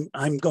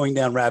I'm going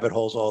down rabbit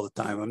holes all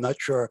the time. I'm not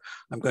sure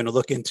I'm going to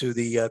look into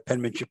the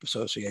Penmanship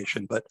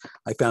Association, but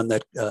I found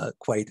that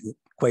quite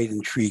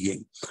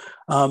intriguing.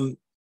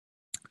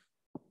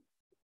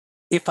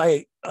 If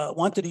I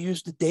wanted to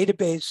use the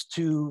database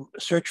to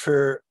search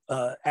for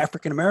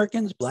African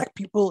Americans, Black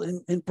people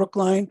in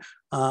Brookline,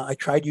 I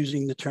tried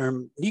using the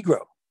term Negro,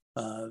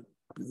 an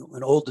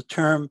older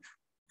term,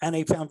 and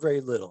I found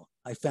very little.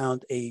 I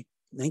found a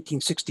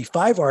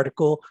 1965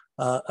 article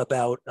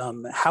about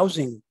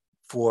housing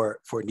for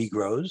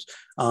Negroes.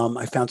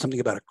 I found something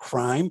about a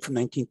crime from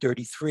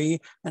 1933,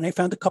 and I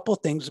found a couple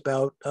of things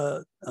about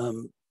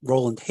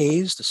Roland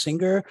Hayes, the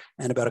singer,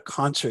 and about a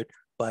concert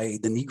by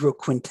the Negro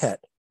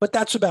Quintet. But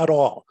that's about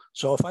all.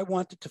 So if I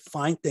wanted to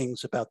find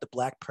things about the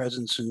Black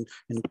presence in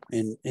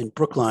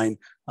Brookline,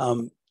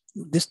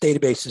 this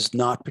database is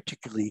not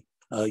particularly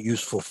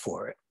useful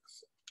for it.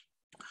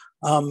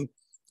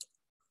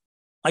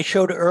 I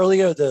showed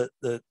earlier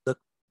the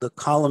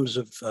columns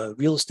of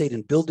real estate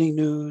and building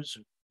news,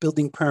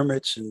 building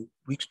permits and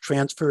weeks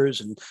transfers,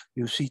 and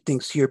you see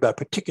things here about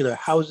particular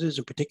houses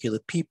and particular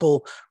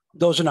people.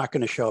 Those are not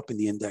going to show up in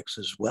the index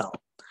as well.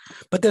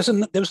 But there's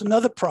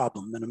another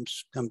problem, and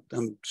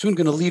I'm soon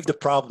going to leave the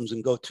problems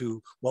and go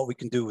to what we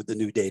can do with the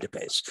new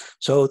database.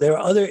 So there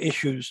are other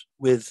issues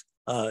with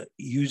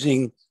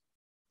using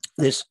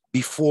this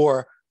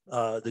before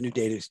the new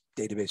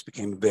database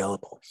became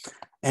available.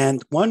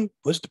 And one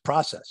was the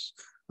process.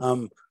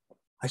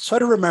 I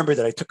sort of remember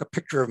that I took a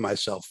picture of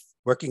myself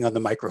working on the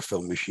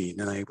microfilm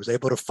machine, and I was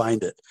able to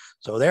find it.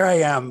 So there I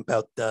am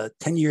about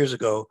 10 years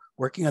ago,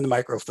 working on the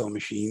microfilm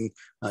machine.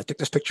 I took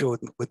this picture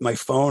with my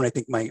phone. I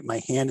think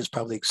my hand is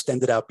probably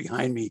extended out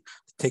behind me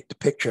to take the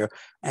picture.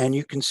 And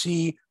you can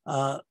see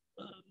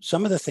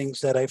some of the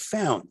things that I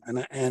found.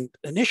 And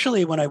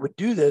initially when I would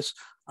do this,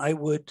 I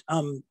would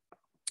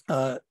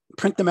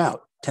print them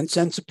out, 10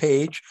 cents a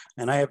page,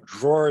 and I have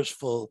drawers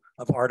full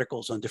of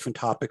articles on different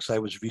topics I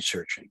was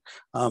researching.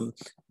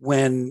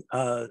 When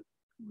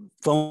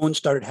phones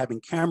started having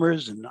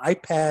cameras and an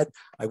iPad,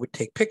 I would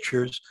take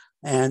pictures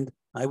and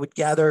I would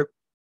gather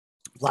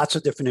lots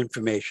of different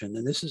information.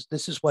 And this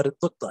is what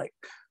it looked like.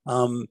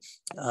 When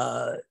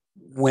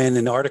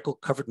an article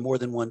covered more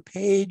than one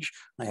page,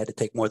 I had to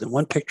take more than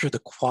one picture. The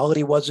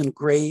quality wasn't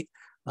great.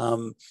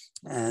 But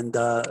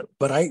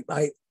I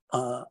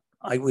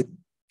would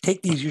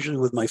take these usually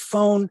with my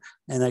phone,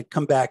 and I'd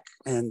come back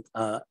and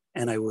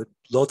I would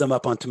load them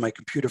up onto my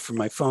computer from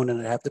my phone, and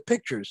I'd have the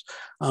pictures.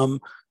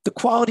 The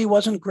quality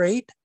wasn't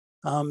great.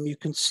 You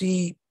can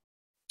see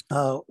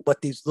what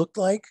these looked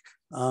like.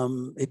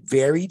 It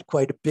varied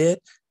quite a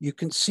bit. You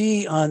can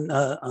see on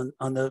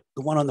the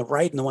one on the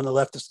right and the one on the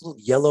left, this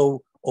little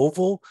yellow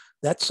oval.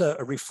 That's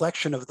a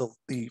reflection of the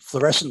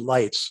fluorescent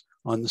lights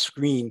on the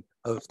screen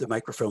of the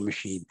microfilm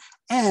machine.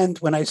 And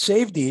when I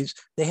saved these,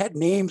 they had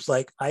names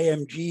like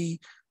IMG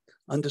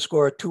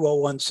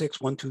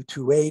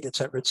 _20161228, et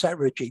cetera,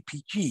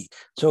 JPG.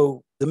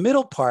 So the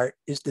middle part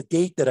is the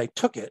date that I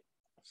took it.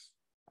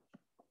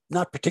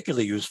 Not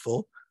particularly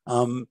useful,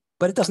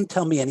 but it doesn't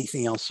tell me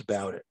anything else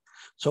about it.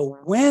 So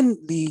when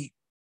the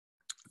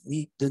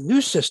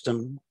new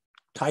system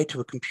tied to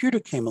a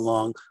computer came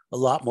along, a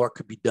lot more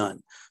could be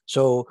done.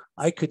 So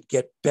I could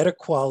get better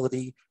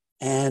quality,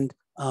 and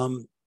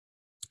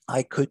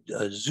I could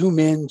zoom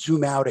in,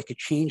 zoom out. I could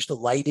change the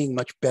lighting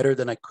much better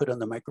than I could on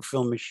the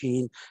microfilm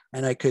machine.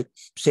 And I could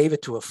save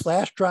it to a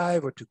flash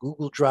drive or to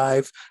Google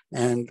Drive.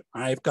 And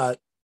I've got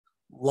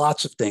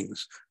lots of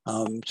things.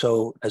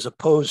 So as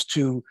opposed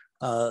to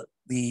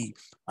the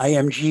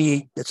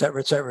IMG, et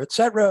cetera,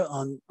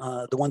 on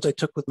the ones I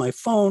took with my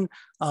phone,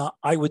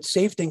 I would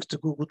save things to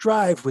Google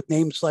Drive with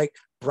names like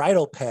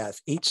Bridal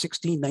Path,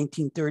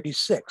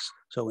 8/16/1936.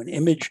 So an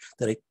image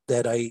that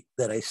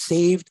I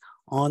saved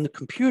on the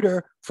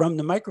computer from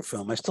the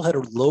microfilm. I still had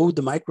to load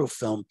the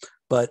microfilm,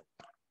 but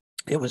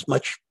it was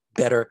much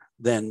better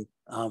than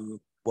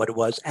what it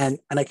was, and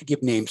I could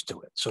give names to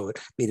it. So it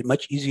made it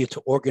much easier to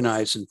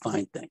organize and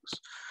find things.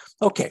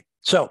 Okay,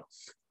 so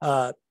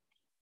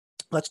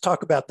let's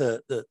talk about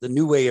the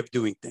new way of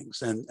doing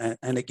things.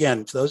 And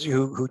again, for those of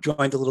you who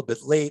joined a little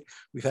bit late,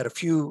 we've had a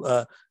few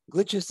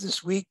glitches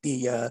this week.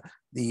 The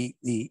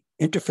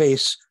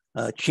interface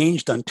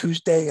changed on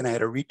Tuesday, and I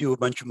had to redo a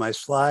bunch of my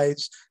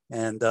slides,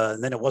 and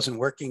then it wasn't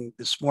working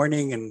this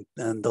morning.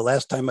 And the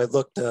last time I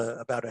looked,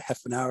 about a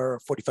half an hour or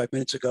 45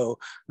 minutes ago,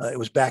 it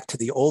was back to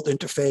the old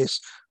interface.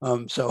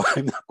 So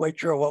I'm not quite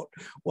sure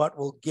what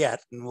we'll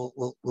get, and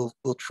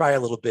we'll try a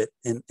little bit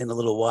in a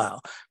little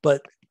while.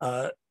 But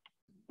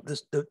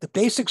the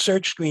basic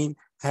search screen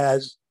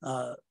has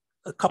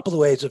a couple of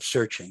ways of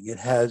searching. It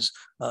has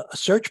a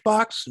search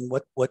box and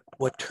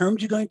what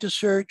terms you're going to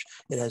search.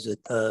 It has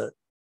a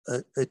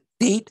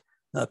date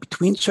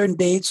between certain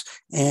dates,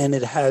 and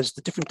it has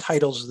the different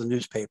titles of the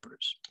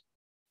newspapers.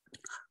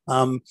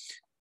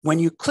 When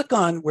you click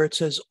on where it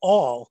says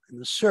all in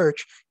the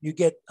search, you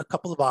get a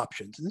couple of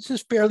options. And this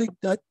is fairly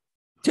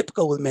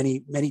typical with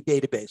many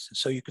databases.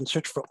 So you can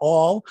search for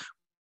all,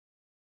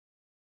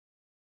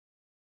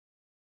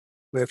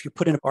 where if you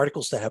put in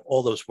articles that have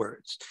all those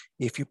words.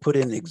 If you put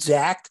in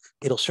exact,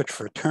 it'll search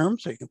for a term.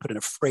 So you can put in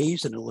a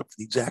phrase and it'll look for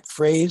the exact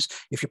phrase.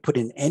 If you put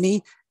in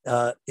any,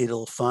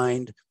 it'll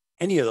find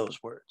any of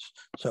those words.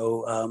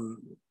 So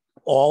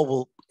all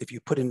will, if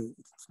you put in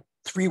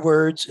 3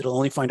 words, it'll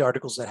only find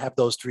articles that have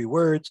those 3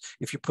 words.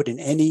 If you put in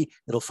any,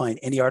 it'll find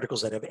any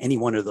articles that have any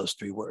one of those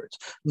 3 words.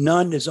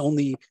 None is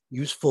only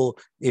useful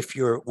if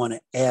you want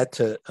to add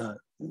to,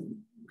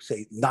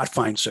 say, not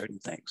find certain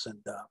things.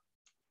 And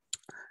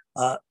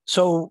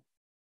so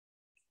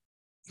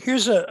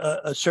here's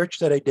a search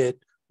that I did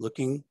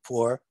looking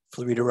for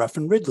Florida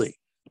Ruffin Ridley.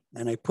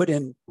 And I put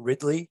in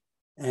Ridley,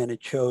 and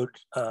it showed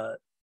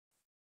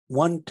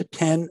 1 to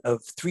 10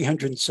 of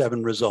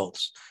 307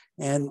 results.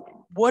 And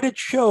what it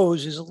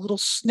shows is a little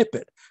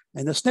snippet.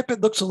 And the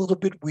snippet looks a little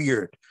bit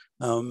weird.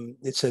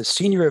 It says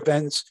senior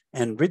events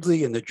and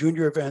Ridley and the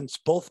junior events,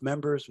 both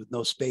members with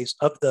no space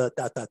of the ...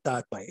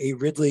 by A.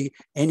 Ridley,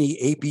 any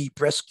AB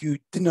rescue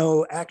to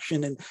no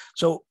action. And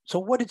so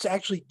what it's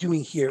actually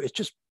doing here is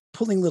just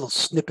pulling little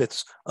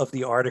snippets of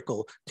the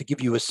article to give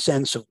you a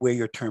sense of where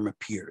your term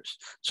appears.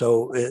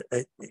 So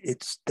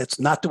that's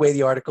not the way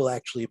the article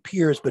actually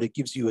appears, but it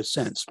gives you a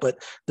sense.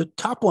 But the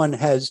top one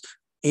has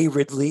A.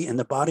 Ridley and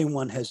the bottom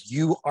one has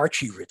U.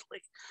 Archie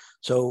Ridley.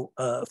 So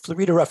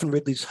Florida Ruffin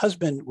Ridley's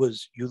husband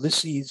was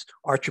Ulysses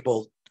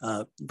Archibald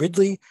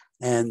Ridley,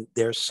 and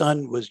their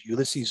son was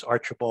Ulysses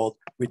Archibald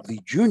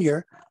Ridley Jr.,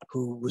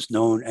 who was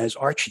known as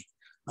Archie.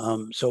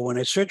 So when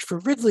I search for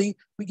Ridley,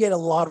 we get a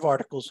lot of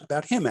articles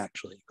about him,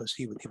 actually, because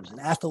he was an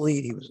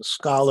athlete, he was a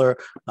scholar,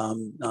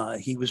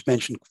 he was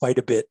mentioned quite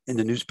a bit in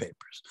the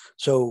newspapers.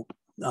 So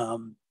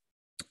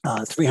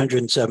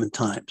 307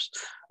 times.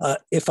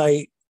 If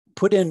I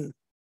put in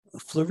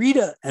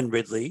Florida and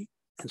Ridley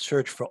and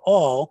search for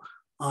all,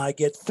 I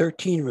get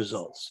 13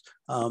 results.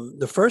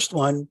 The first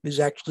one is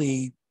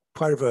actually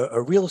part of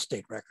a real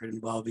estate record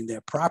involving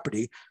their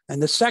property.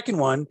 And the second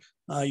one,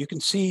 you can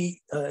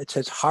see it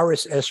says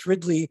Horace S.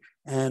 Ridley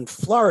and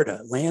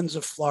Florida, lands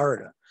of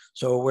Florida.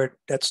 So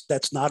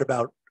that's not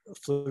about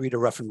Florida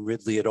Ruffin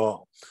Ridley at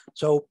all.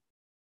 So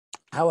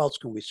how else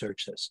can we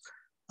search this?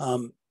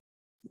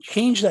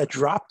 Change that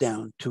drop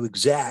down to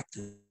exact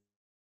and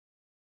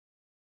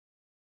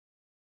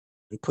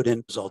put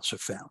in results are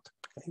found.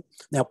 Okay?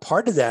 Now,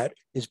 part of that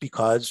is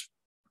because,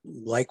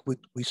 like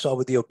we saw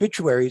with the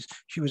obituaries,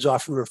 she was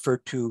often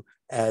referred to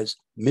as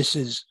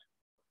Mrs.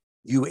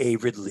 U.A.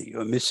 Ridley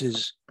or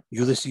Mrs.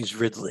 Ulysses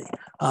Ridley.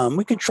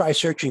 We can try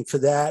searching for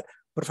that,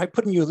 but if I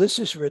put in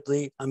Ulysses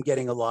Ridley, I'm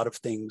getting a lot of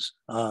things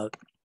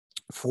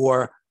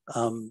for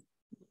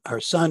her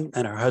son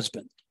and her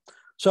husband.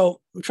 So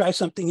we'll try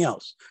something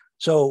else.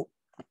 So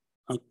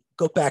I'll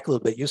go back a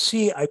little bit. You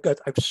see I've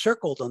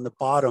circled on the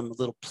bottom a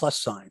little plus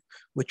sign,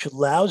 which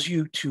allows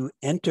you to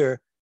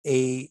enter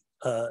a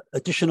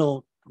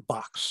additional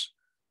box.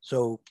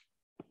 So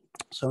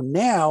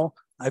now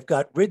I've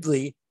got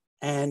Ridley,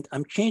 and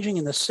I'm changing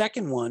in the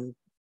second one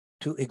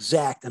to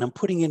exact, and I'm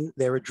putting in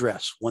their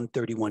address,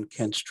 131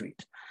 Kent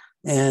Street.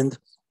 And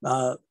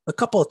a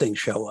couple of things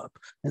show up.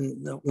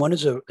 And one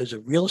is a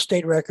real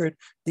estate record.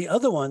 The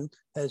other one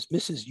has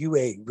Mrs.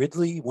 U.A.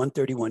 Ridley,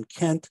 131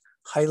 Kent,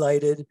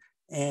 highlighted.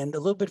 And a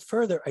little bit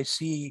further, I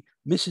see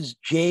Mrs.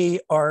 J.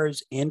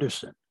 Rs.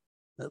 Anderson.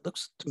 That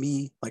looks to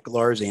me like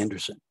Lars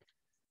Anderson.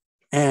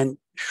 And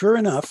sure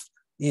enough,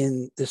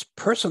 in this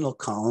personal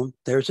column,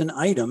 there's an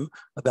item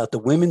about the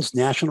Women's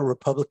National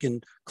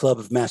Republican Club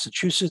of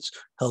Massachusetts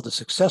held a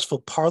successful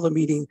parlor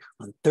meeting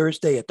on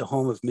Thursday at the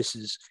home of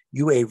Mrs.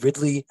 U.A.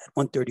 Ridley at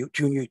 130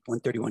 Junior,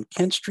 131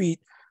 Kent Street.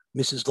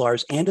 Mrs.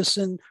 Lars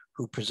Anderson,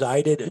 who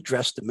presided,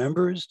 addressed the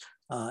members,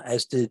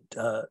 as did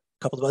a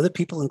couple of other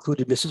people,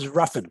 included Mrs.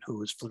 Ruffin, who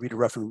was Florida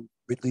Ruffin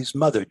Ridley's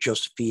mother,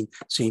 Josephine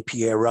St.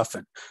 Pierre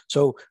Ruffin.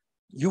 So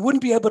you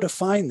wouldn't be able to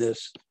find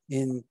this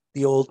in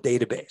the old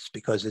database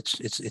because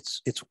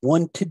it's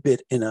one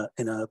tidbit in a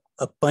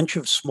bunch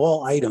of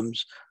small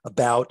items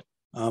about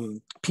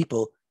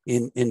people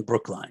in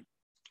Brookline.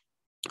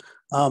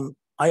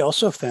 I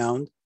also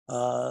found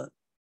a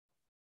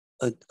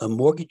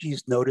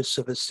mortgagee's notice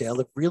of a sale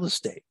of real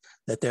estate,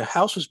 that their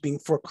house was being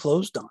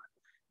foreclosed on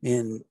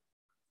in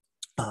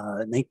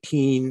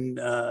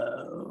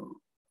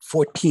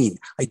 1914.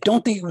 I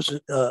don't think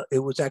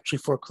it was actually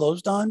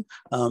foreclosed on,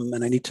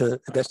 and I need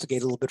to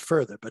investigate a little bit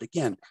further. But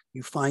again,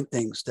 you find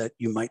things that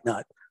you might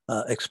not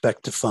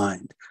expect to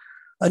find.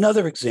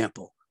 Another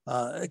example.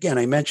 Again,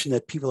 I mentioned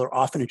that people are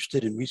often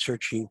interested in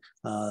researching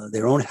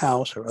their own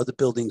house or other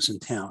buildings in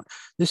town.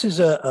 This is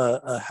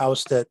a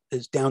house that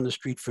is down the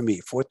street from me,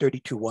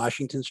 432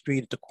 Washington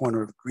Street at the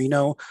corner of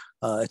Greeno.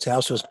 It's a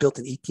house that was built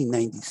in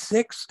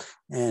 1896,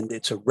 and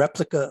it's a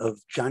replica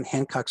of John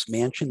Hancock's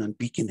mansion on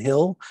Beacon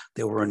Hill.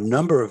 There were a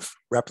number of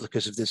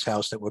replicas of this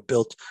house that were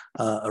built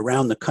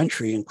around the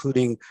country,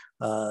 including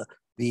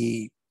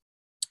the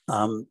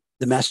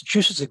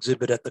Massachusetts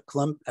exhibit at the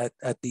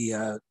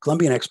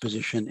Columbian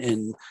Exposition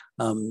in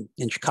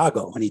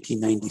Chicago in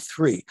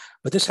 1893.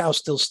 But this house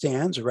still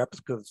stands, a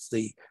replica of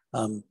the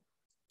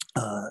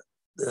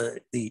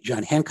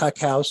John Hancock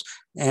house,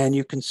 and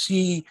you can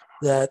see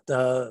that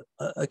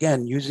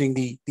again, using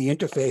the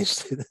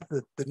interface,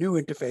 the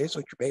new interface,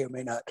 which may or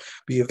may not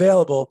be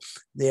available,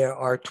 there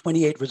are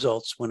 28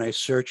 results when I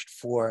searched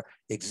for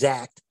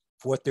exact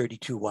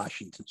 432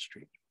 Washington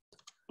Street.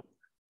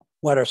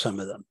 What are some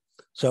of them?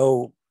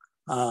 So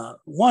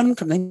one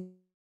from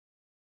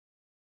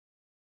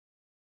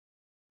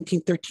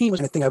 1913 was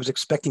anything I was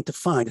expecting to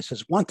find. It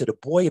says, wanted a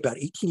boy about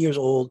 18 years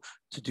old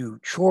to do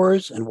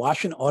chores and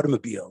wash an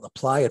automobile.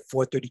 Apply at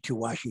 432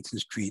 Washington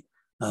Street,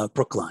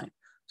 Brookline.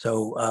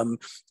 So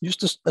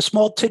just a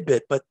small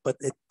tidbit, but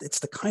it's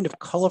the kind of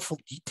colorful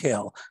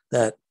detail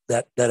that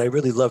I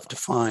really love to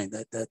find,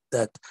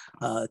 that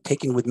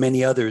taken with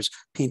many others,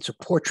 paints a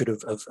portrait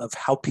of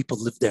how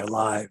people live their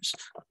lives.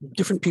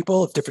 Different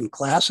people of different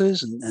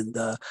classes in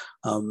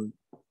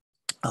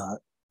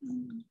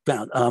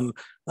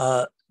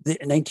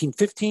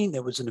 1915,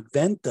 there was an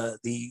event.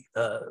 The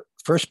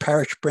First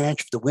Parish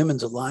branch of the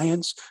Women's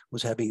Alliance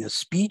was having a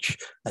speech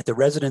at the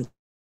residence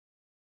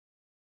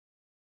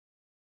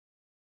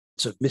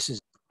of Mrs.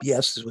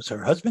 B.S. was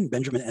her husband,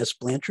 Benjamin S.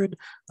 Blanchard.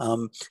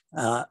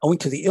 Owing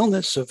to the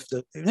illness of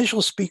the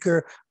initial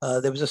speaker,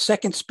 there was a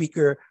second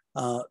speaker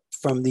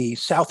from the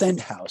South End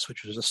House,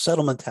 which was a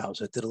settlement house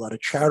that did a lot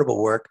of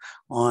charitable work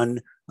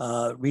on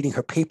reading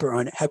her paper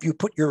on Have You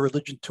Put Your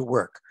Religion to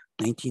Work?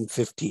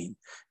 1915.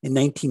 In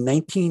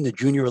 1919, the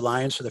Junior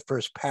Alliance for the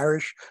First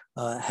Parish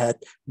had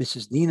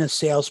Mrs. Nina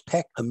Sales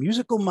Peck, a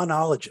musical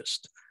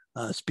monologist,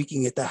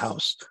 speaking at the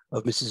house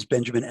of Mrs.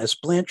 Benjamin S.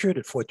 Blanchard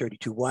at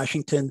 432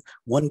 Washington,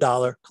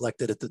 $1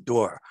 collected at the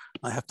door.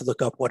 I have to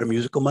look up what a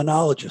musical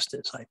monologist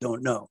is. I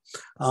don't know.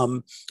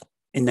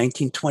 In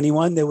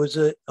 1921, there was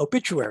an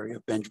obituary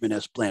of Benjamin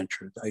S.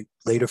 Blanchard. I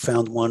later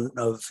found one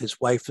of his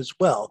wife as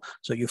well.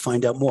 So you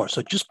find out more.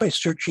 So just by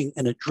searching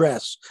an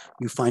address,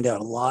 you find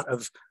out a lot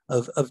of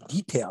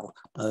detail,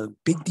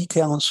 big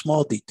detail and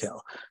small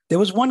detail. There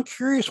was one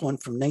curious one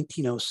from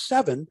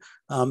 1907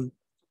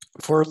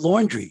 for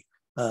laundry.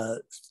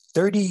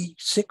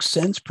 36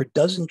 cents per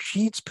dozen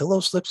sheets, pillow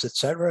slips,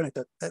 etc.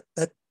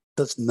 That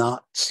does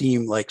not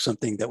seem like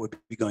something that would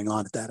be going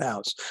on at that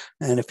house.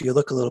 And if you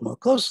look a little more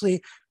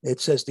closely,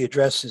 it says the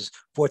address is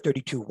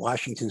 432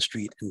 Washington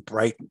Street in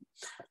Brighton.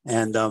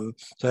 And so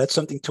that's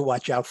something to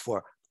watch out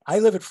for. I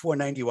live at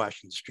 490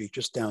 Washington Street,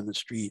 just down the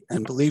street.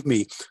 And believe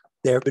me,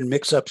 there have been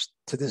mix-ups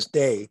to this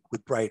day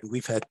with Brighton.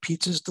 We've had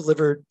pizzas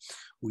delivered,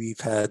 we've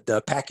had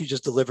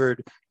packages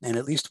delivered, and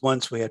at least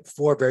once we had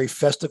 4 very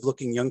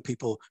festive-looking young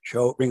people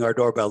ring our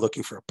doorbell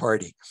looking for a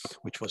party,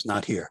 which was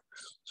not here.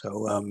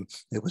 So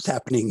it was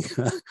happening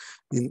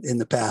in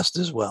the past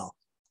as well.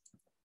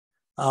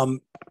 But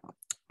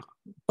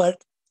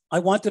I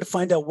wanted to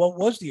find out what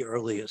was the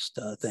earliest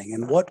thing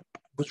and what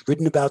was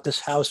written about this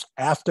house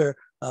after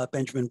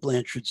Benjamin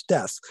Blanchard's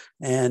death.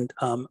 And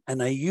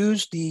I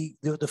used the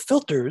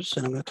filters,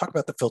 and I'm going to talk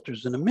about the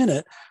filters in a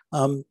minute,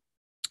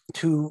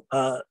 to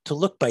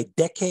look by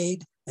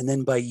decade and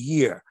then by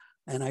year.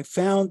 And I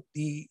found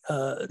the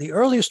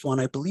earliest one,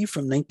 I believe,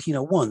 from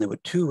 1901. There were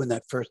 2 in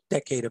that first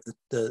decade of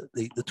the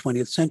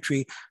 20th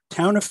century.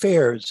 Town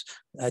affairs.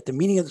 At the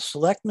meeting of the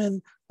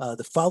selectmen,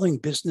 the following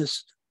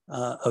business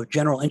of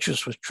general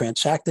interest was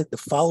transacted. The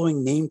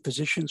following named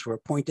physicians were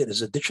appointed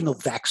as additional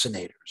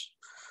vaccinators.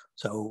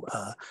 So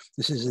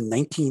this is in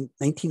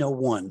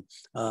 1901.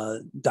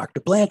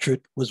 Dr.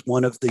 Blanchard was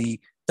one of the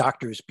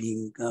doctors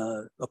being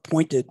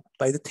appointed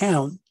by the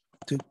town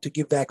to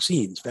give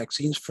vaccines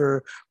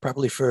for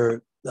probably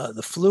for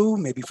the flu,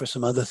 maybe for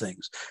some other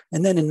things.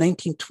 And then in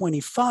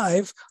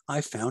 1925,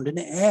 I found an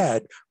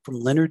ad from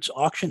Leonard's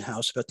Auction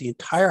House about the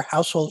entire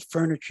household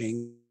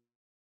furnishing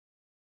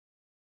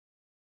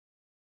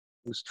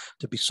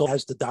to be sold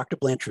as the Dr.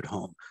 Blanchard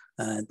home.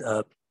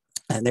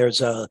 And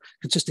there's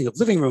consisting of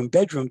living room,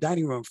 bedroom,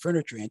 dining room,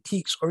 furniture,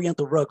 antiques,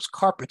 oriental rugs,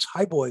 carpets,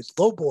 highboys,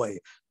 lowboy,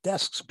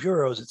 desks,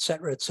 bureaus, et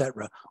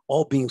cetera,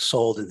 all being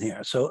sold in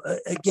here. So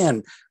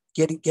again,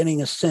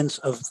 getting a sense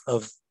of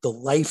the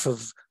life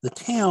of the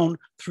town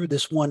through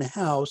this one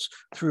house,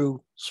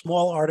 through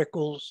small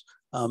articles,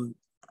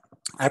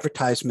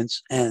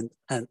 advertisements, and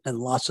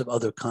lots of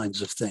other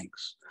kinds of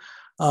things.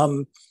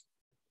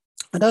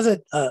 Another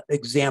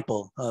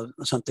example of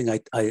something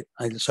I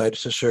decided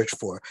to search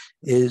for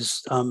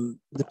is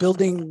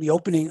the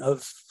opening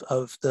of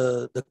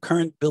the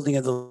current building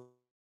of the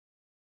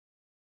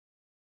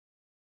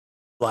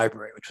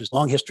library, which was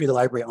long history of the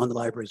library on the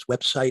library's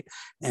website,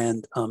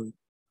 and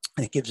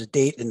it gives a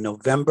date in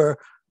November.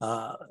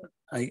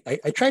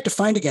 I tried to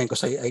find again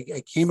because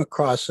I came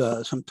across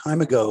some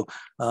time ago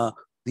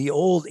the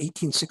old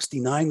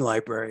 1869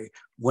 library.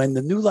 When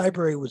the new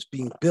library was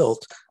being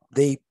built,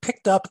 they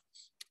picked up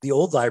the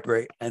old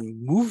library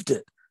and moved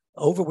it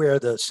over where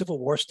the Civil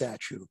War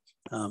statue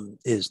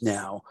is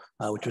now,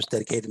 which was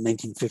dedicated in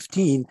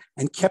 1915,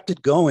 and kept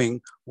it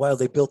going while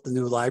they built the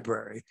new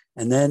library.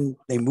 And then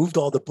they moved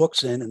all the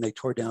books in and they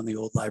tore down the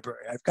old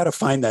library. I've got to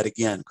find that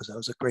again because that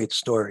was a great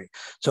story.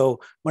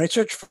 So when I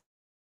searched for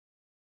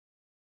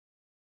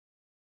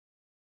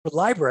the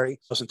library,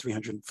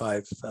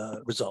 1,305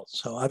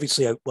 results. So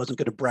obviously I wasn't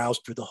going to browse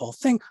through the whole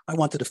thing. I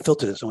wanted to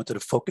filter this. I wanted to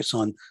focus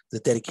on the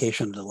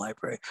dedication of the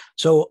library.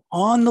 So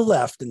on the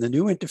left in the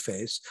new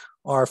interface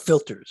are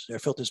filters. They're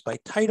filters by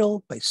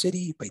title, by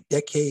city, by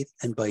decade,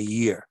 and by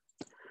year.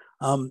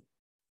 The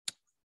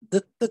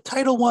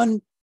title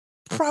one,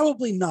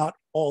 probably not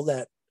all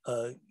that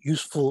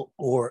useful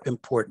or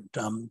important.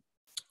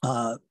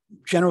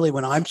 Generally,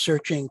 when I'm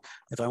searching,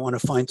 if I want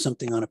to find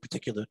something on a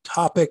particular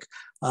topic,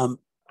 I'm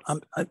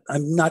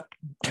not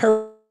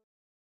terribly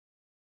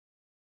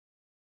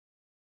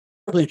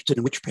interested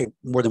in which paper,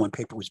 more than one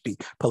paper was being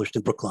published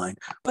in Brookline,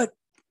 but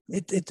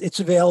it's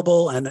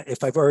available. And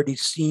if I've already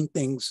seen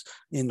things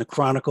in the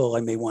Chronicle,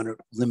 I may want to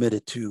limit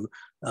it to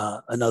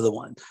another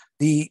one.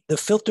 The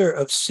filter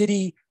of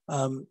city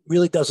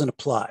really doesn't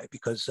apply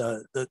because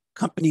the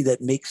company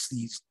that makes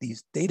these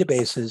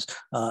databases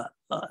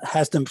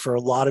has them for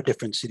a lot of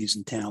different cities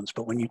and towns.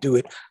 But when you do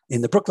it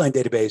in the Brookline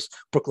database,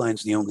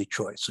 Brookline's the only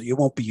choice. So you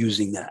won't be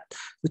using that.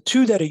 The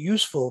two that are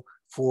useful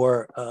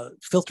for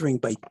filtering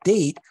by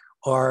date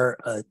are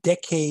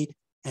decade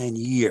and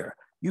year.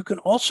 You can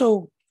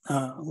also,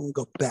 we'll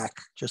go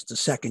back just a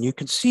second. You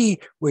can see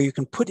where you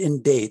can put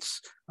in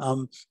dates.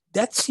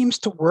 That seems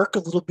to work a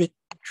little bit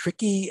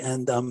tricky,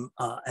 and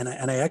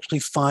I actually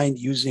find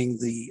using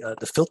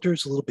the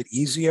filters a little bit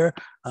easier.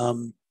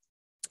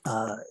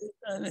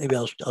 Maybe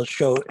I'll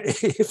show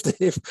if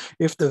the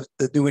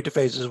new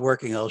interface is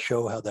working. I'll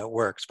show how that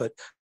works. But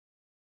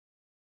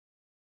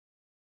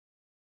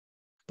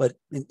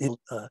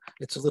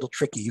it's a little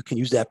tricky. You can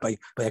use that by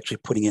actually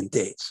putting in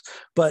dates.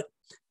 But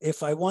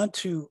if I want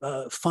to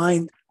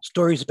find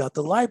stories about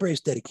the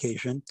library's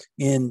dedication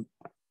in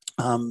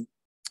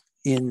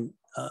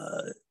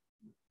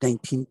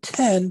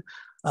 1910,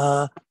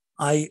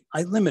 I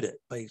limit it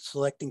by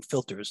selecting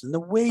filters. And the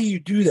way you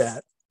do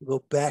that,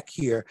 go back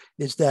here,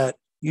 is that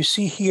you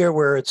see here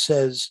where it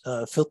says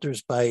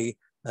filters by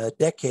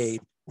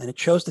decade, and it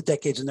shows the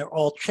decades and they're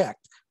all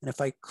checked. And if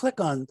I click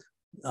on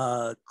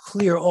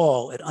clear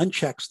all, it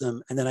unchecks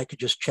them, and then I could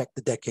just check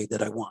the decade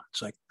that I want.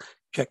 So I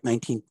check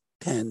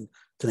 1910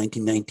 to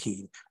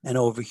 1919. And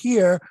over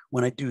here,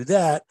 when I do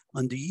that,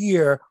 under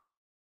year,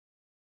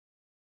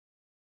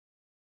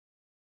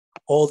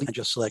 I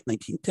just select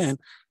 1910,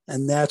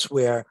 and that's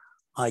where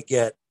I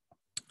get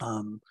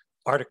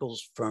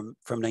articles from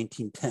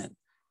 1910.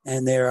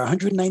 And there are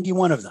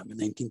 191 of them in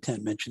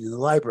 1910 mentioned in the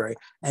library,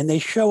 and they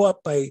show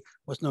up by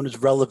what's known as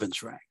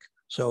relevance rank.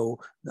 So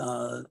there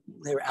are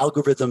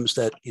algorithms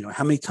that,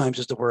 how many times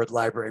is the word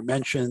library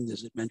mentioned?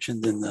 Is it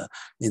mentioned in the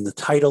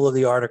title of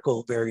the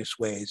article, various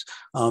ways?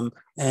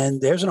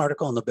 And there's an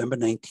article on November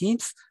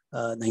 19th,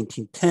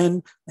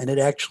 1910, and it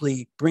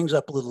actually brings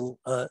up a little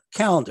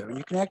calendar. And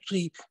you can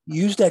actually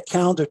use that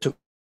calendar to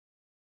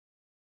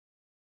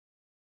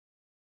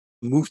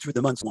move through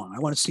the months along. I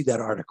want to see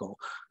that article.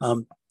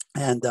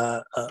 And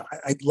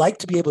I'd like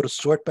to be able to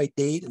sort by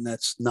date, and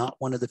that's not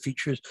one of the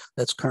features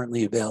that's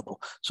currently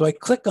available. So I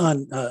click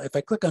on, if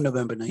I click on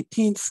November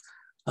 19th,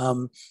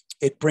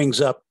 it brings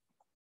up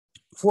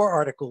 4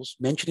 articles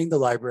mentioning the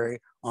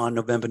library on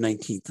November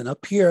 19th. And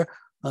up here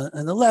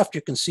on the left,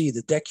 you can see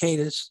the decade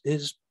is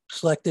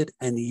selected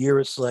and the year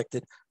is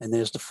selected, and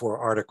there's the 4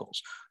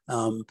 articles.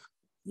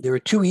 There are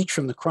 2 each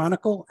from the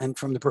Chronicle and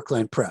from the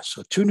Brookline Press.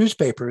 So 2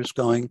 newspapers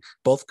going,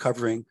 both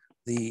covering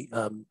the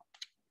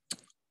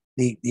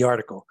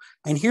article.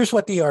 And here's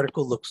what the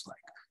article looks like.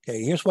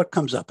 Okay, here's what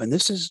comes up. And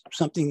this is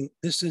something,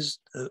 this is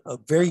a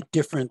very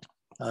different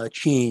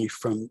changed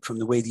from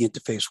the way the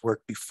interface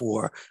worked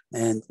before,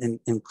 and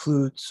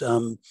includes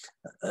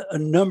a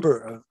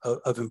number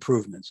of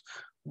improvements.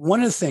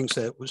 One of the things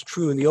that was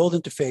true in the old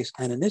interface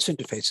and in this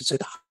interface is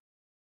it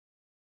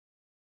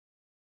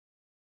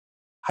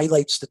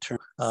highlights the term.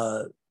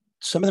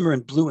 Some of them are in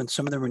blue and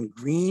some of them are in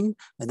green,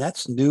 and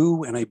that's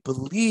new. And I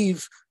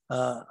believe,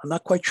 I'm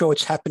not quite sure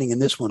what's happening in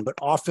this one, but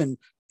often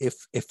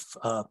if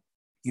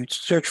you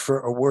search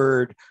for a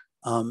word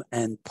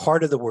and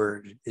part of the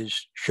word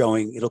is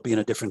showing, it'll be in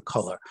a different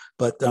color.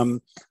 But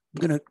I'm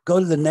going to go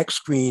to the next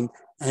screen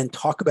and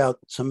talk about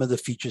some of the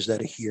features that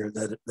are here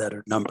that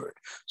are numbered.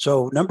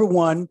 So number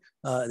one,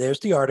 there's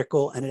the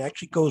article, and it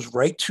actually goes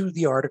right to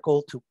the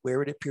article to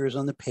where it appears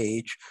on the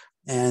page,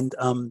 and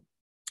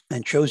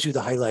shows you the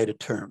highlighted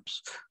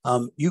terms.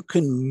 You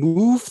can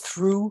move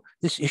through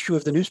this issue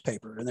of the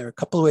newspaper, and there are a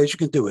couple of ways you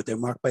can do it. They're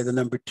marked by the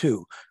number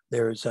 2.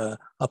 There's up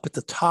at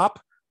the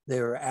top,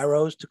 there are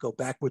arrows to go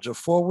backwards or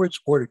forwards,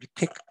 or to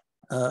pick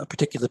a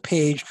particular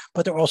page,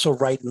 but there are also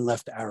right and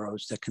left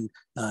arrows that can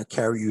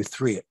carry you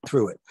through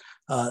it.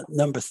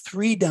 Number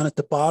 3 down at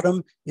the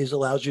bottom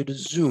allows you to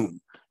zoom.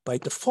 By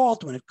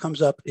default, when it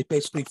comes up, it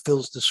basically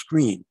fills the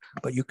screen,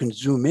 but you can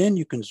zoom in,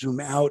 you can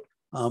zoom out,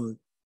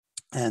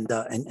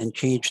 and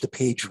change the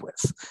page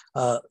width.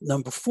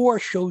 Number 4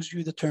 shows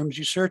you the terms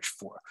you search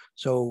for.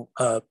 So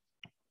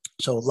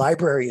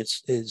library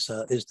is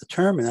the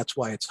term, and that's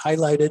why it's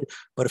highlighted.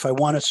 But if I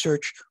want to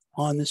search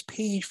on this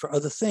page for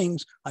other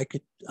things, I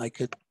could,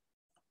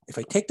 if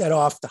I take that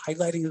off, the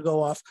highlighting will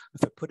go off.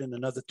 If I put in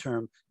another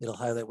term, it'll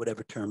highlight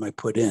whatever term I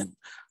put in.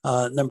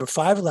 Number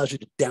 5 allows you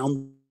to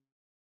download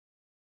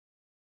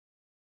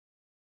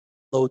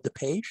the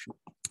page.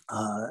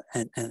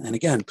 And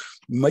again,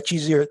 much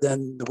easier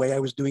than the way I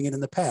was doing it in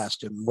the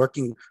past. I'm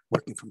working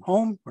from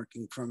home,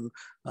 working from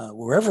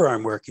wherever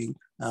I'm working,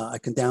 I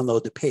can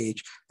download the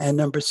page. And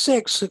number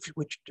 6,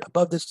 which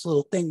above this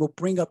little thing, will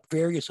bring up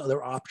various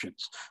other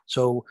options.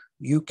 So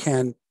you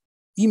can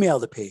email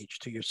the page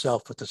to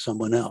yourself or to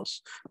someone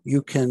else.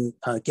 You can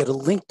get a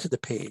link to the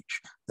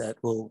page that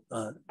will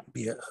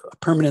be a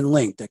permanent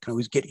link that can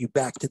always get you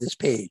back to this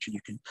page, and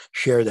you can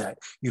share that.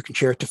 You can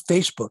share it to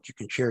Facebook, you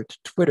can share it to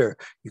Twitter,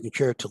 you can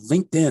share it to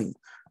LinkedIn.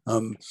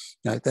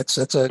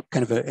 That's a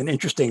kind of an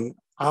interesting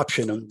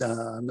option.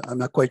 I'm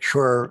not quite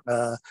sure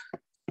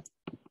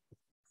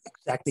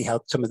exactly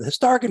how some of the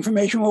historic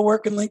information will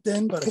work in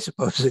LinkedIn, but I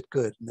suppose it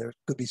could. There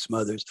could be some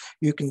others.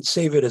 You can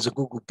save it as a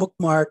Google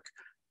bookmark.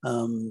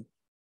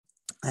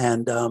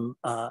 And to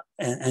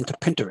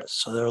Pinterest.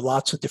 So there are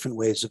lots of different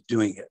ways of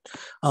doing it.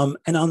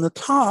 And on the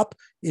top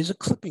is a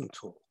clipping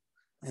tool.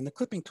 And the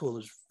clipping tool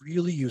is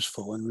really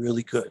useful and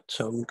really good.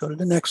 So we go to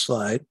the next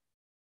slide.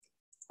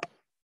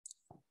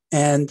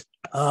 And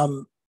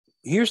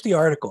here's the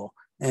article.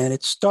 And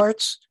it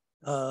starts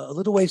a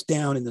little ways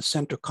down in the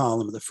center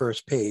column of the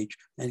first page,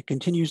 and it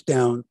continues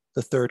down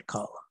the third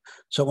column.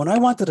 So when I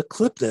wanted to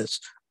clip this,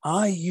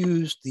 I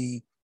used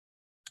the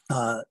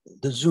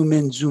zoom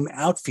in, zoom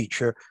out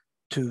feature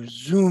to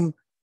zoom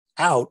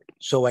out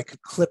so I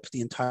could clip the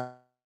entire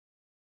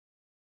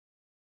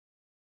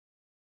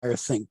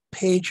thing.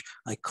 Page,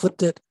 I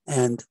clipped it,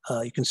 and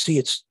you can see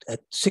it's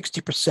at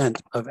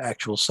 60% of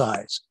actual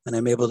size, and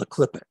I'm able to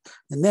clip it.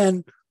 And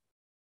then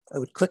I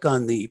would click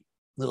on the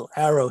little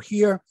arrow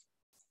here,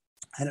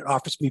 and it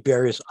offers me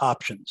various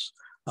options.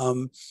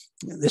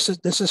 This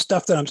is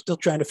stuff that I'm still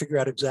trying to figure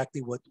out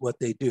exactly what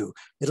they do.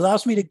 It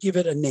allows me to give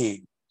it a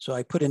name. So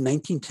I put in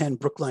 1910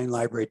 Brookline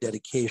Library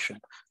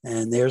dedication,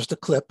 and there's the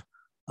clip,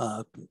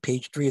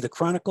 page 3 of the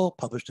Chronicle,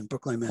 published in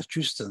Brookline,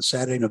 Massachusetts on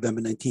Saturday, November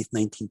 19th,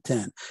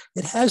 1910.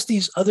 It has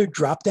these other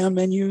drop-down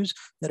menus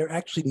that are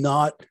actually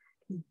not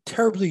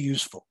terribly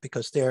useful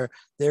because they're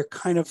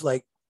kind of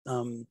like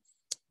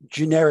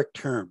generic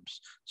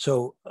terms.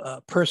 So a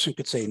person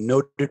could say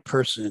noted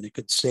person, it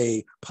could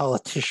say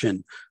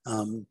politician.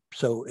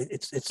 So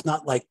it's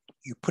not like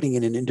you're putting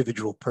in an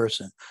individual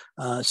person.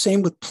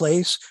 Same with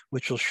place,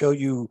 which will show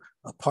you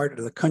a part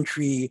of the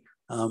country,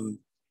 a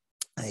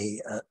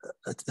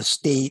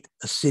state,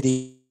 a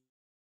city.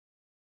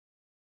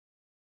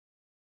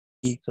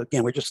 So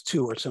again, we're just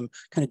 2 or some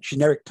kind of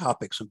generic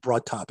topics, some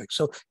broad topics.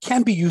 So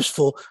can be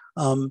useful.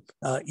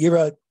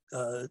 Ira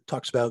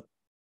talks about,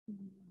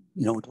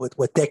 you know,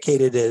 what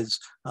decade it is.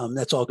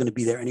 That's all going to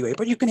be there anyway.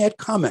 But you can add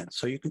comments,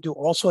 so you can do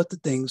all sorts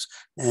of things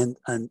and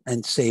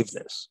save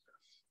this.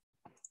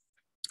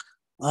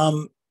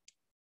 I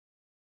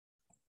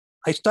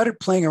started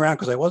playing around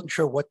because I wasn't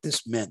sure what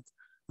this meant.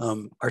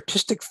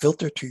 Artistic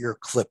filter to your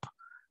clip.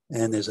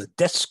 And there's a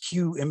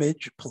deskew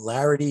image,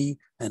 polarity,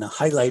 and a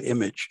highlight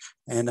image.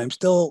 And I'm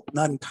still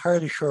not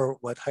entirely sure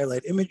what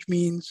highlight image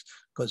means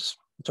because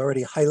it's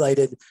already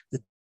highlighted.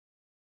 The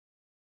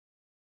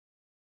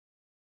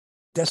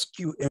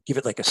deskew, give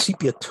it like a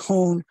sepia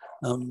tone,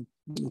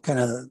 kind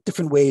of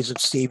different ways of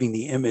saving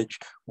the image,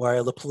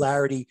 while the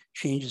polarity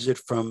changes it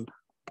from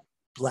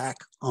black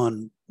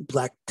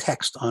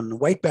text on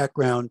white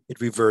background, it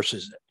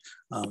reverses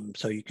it.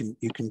 So you can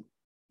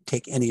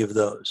take any of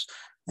those.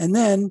 And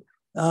then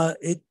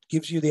it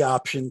gives you the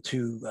option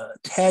to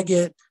tag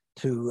it,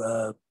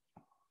 to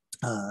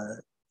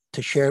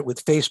share it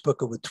with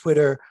Facebook or with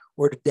Twitter,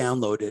 or to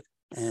download it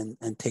and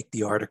take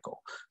the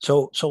article.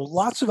 So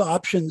lots of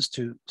options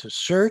to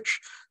search.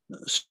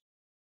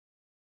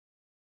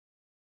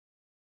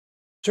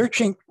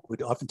 Searching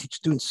would often teach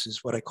students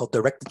is what I call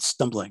directed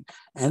stumbling.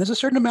 And there's a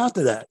certain amount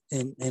of that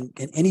in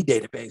any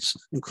database,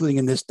 including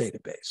in this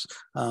database.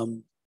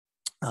 And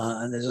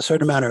there's a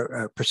certain amount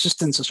of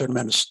persistence, a certain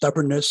amount of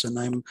stubbornness, and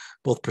I'm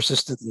both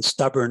persistent and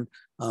stubborn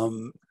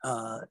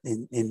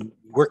in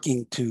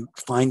working to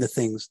find the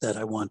things that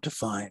I want to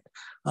find.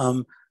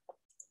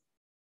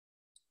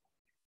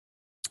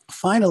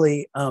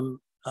 Finally, the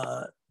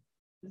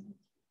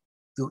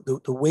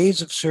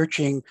ways of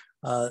searching,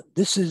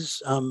 this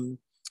is an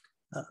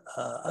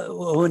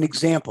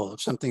example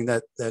of something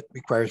that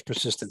requires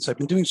persistence. I've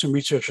been doing some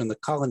research on the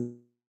colonnade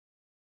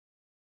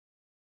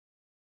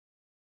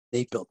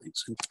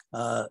buildings. And,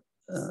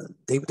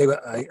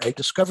 I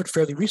discovered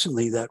fairly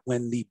recently that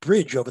when the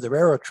bridge over the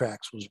railroad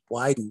tracks was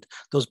widened,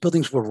 those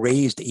buildings were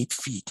raised 8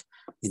 feet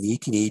in the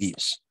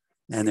 1880s.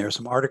 And there are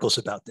some articles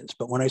about this.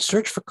 But when I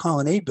search for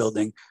colonnade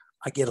building,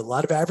 I get a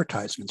lot of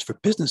advertisements for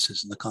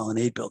businesses in the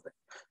colonnade building.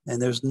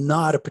 And there's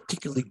not a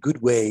particularly good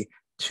way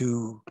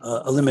to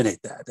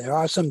eliminate that. There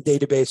are some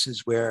databases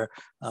where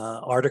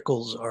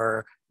articles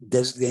are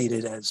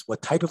designated as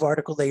what type of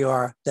article they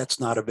are. That's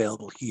not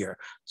available here.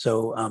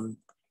 So,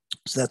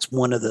 so that's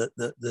one of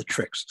the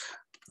tricks.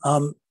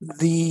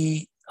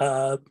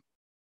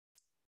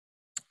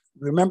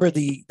 Remember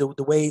the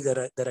way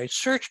that I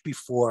searched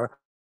before.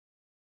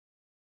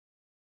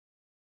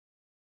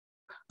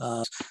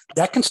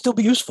 That can still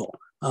be useful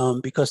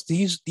because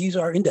these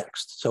are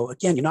indexed. So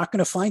again, you're not going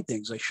to find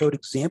things. I showed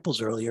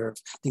examples earlier of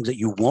things that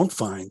you won't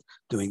find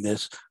doing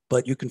this,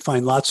 but you can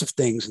find lots of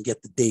things and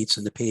get the dates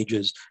and the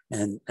pages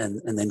and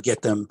then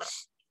get them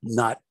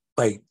not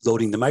by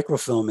loading the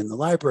microfilm in the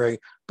library,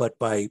 but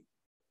by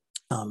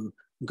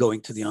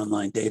going to the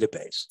online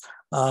database.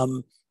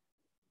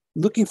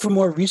 Looking for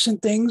more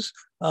recent things,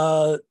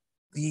 the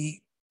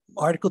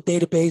article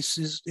database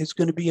is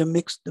going to be a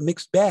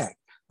mixed bag.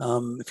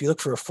 If you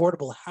look for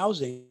affordable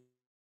housing,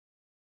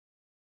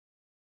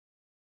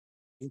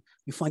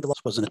 you find a lot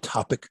wasn't a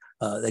topic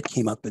that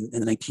came up in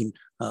the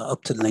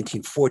up to the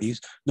 1940s,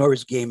 nor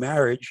is gay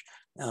marriage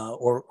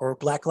or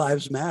Black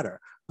Lives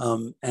Matter.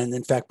 And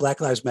in fact,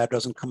 Black Lives Matter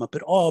doesn't come up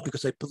at all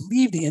because I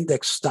believe the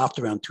index stopped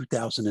around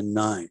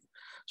 2009.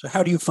 So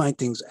how do you find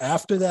things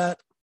after that?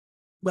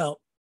 Well,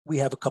 we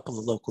have a couple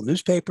of local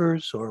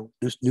newspapers or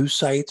news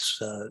sites,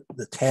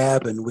 the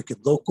Tab and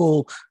Wicked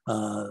Local,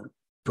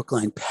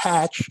 Brookline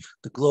Patch,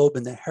 the Globe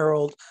and the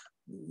Herald.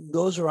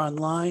 Those are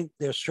online,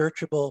 they're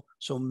searchable.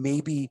 So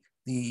maybe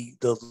the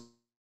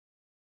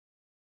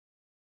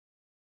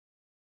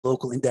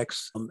local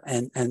index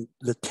and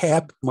the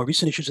Tab, more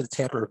recent issues of the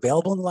Tab are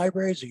available in the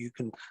libraries, or you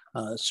can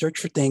search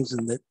for things.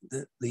 And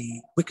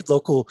the Wicked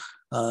Local,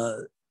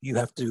 you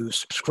have to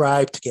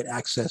subscribe to get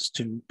access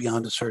to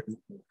beyond a certain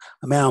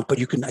amount, but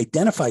you can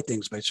identify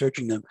things by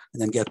searching them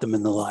and then get them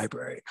in the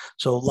library.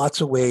 So lots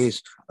of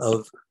ways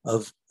of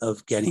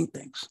getting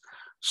things.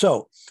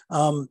 So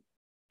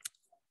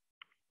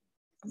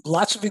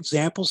lots of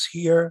examples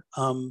here.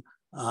 I'm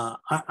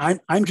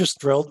just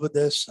thrilled with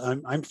this.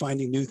 I'm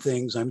finding new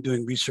things. I'm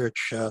doing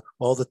research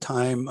all the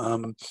time.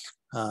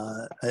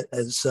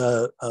 As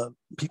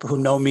people who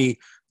know me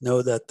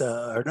know that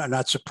are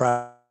not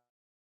surprised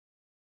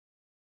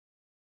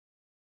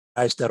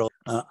that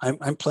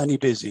I'm plenty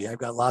busy. I've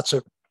got lots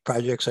of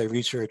projects I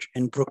research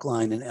in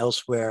Brookline and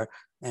elsewhere,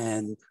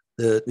 and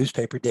the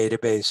newspaper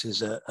database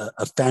is a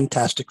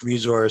fantastic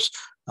resource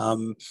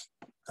for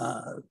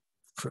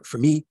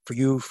me, for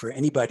you, for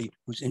anybody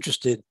who's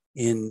interested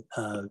in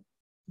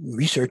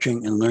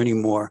researching and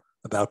learning more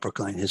about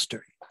Brookline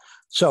history.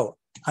 So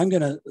I'm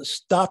going to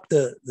stop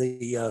the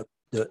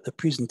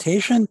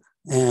presentation,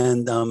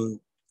 and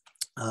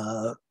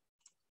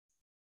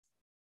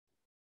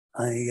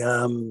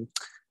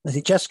let's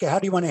see, Jessica, how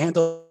do you want to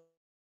handle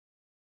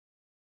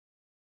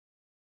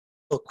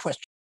a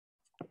question?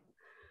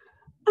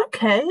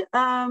 Okay.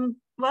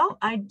 Well,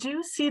 I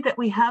do see that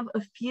we have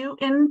a few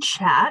in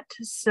chat.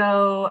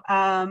 So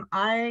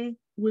I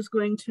was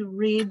going to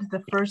read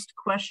the first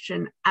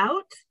question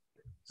out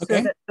so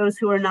that those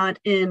who are not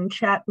in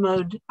chat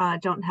mode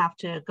don't have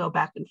to go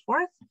back and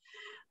forth.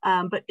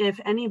 But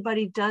if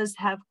anybody does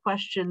have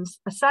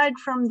questions aside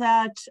from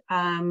that,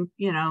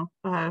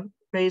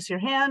 raise your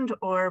hand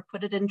or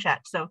put it in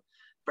chat. So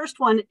first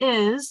one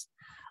is,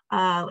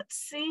 let's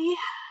see.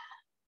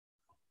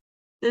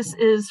 This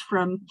is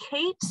from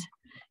Kate.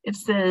 It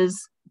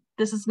says,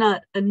 this is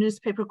not a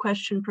newspaper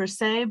question per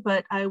se,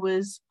 but I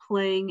was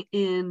playing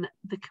in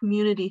the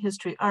Community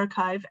History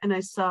Archive and I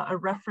saw a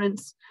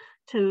reference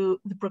to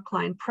the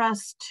Brookline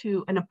Press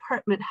to an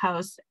apartment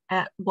house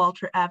at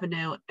Walter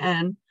Avenue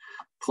and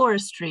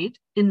Flores Street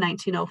in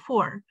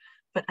 1904.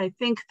 But I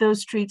think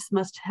those streets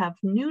must have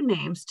new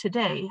names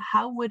today.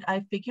 How would I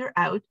figure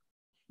out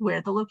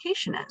where the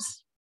location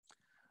is?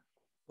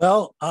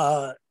 Well,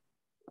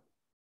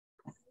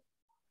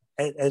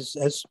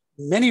 as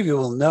many of you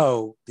will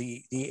know,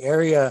 the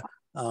area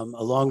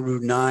along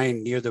Route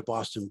 9 near the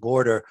Boston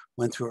border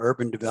went through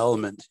urban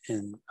development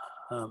in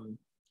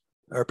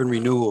urban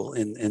renewal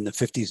in the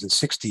 50s and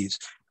 60s.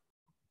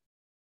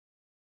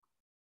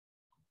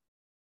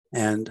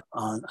 And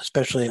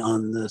especially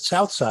on the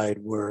south side,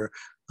 where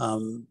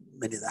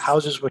many of the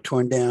houses were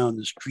torn down,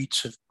 the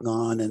streets have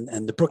gone,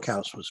 and the Brook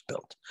House was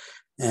built.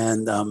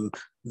 And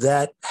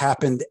that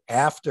happened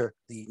after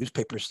the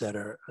newspapers that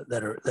are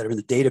in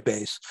the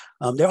database.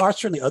 There are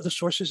certainly other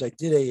sources. I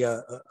did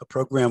a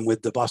program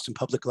with the Boston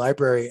Public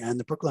Library and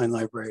the Brookline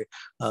Library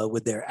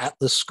with their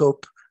Atlas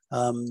Scope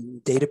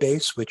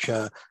database, which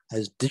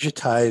has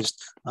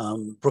digitized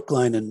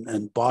Brookline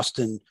and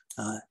Boston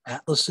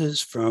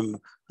atlases from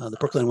the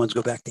Brookline ones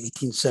go back to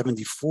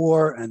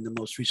 1874, and the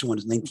most recent one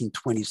is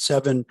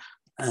 1927,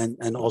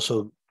 and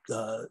also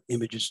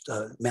images,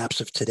 maps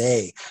of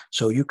today.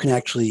 So you can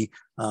actually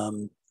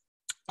find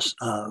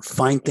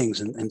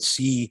things and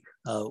see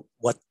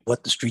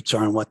what the streets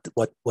are and what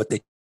they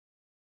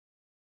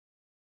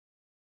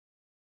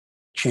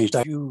changed.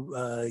 A few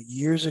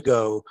years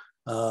ago,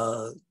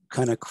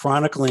 kind of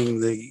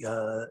chronicling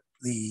the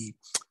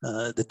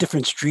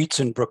different streets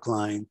in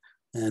Brookline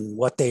and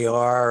what they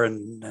are,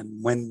 and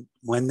when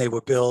they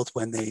were built,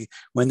 when they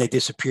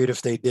disappeared,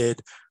 if they did.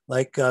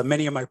 Like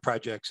many of my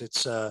projects,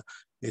 it's a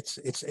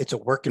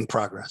work in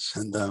progress,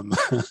 and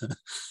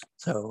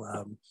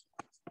so.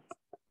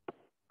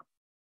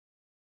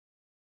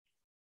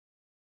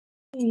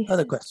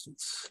 Other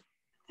questions?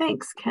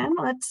 Thanks, Ken.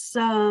 Let's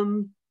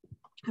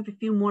have a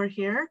few more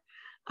here.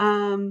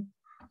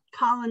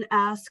 Colin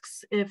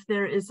asks if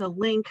there is a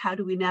link. How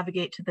do we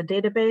navigate to the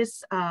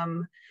database?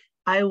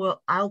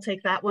 I'll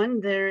take that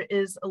one. There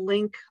is a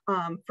link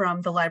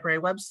from the library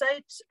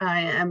website.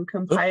 I am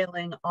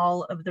compiling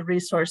all of the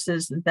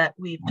resources that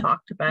we've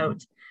talked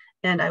about,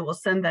 and I will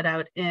send that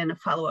out in a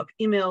follow-up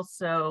email.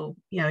 So,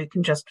 you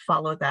can just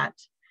follow that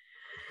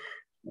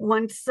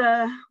once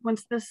that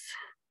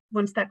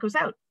goes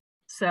out.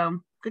 So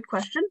good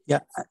question. Yeah,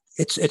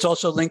 it's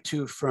also linked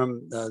to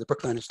from the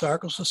Brookline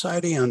Historical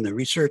Society on the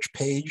research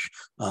page,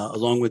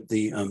 along with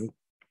the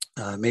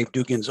Maeve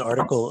Dugan's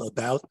article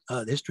about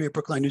the history of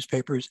Brookline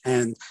newspapers,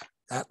 and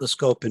Atlas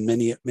Scope, and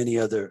many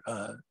other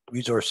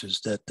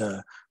resources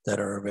that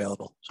are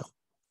available. So.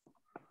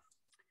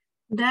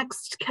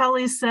 Next,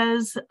 Kelly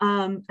says,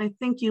 I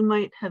think you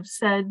might have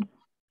said,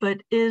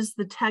 but is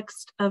the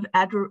text of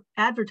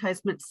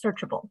advertisement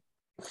searchable?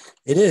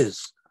 It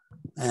is,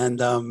 and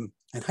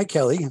hi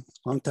Kelly,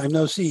 long time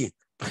no see.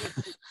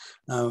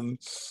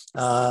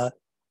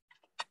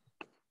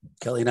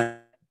 Kelly and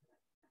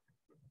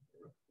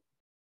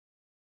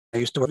I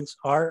used to work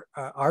are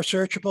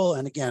searchable,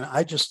 and again,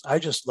 I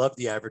just love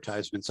the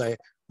advertisements. I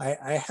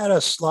had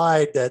a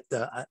slide that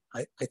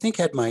I think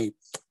had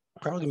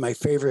probably my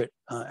favorite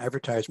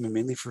advertisement,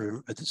 mainly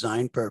for a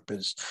design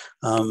purpose.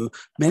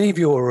 Many of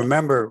you will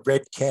remember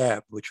Red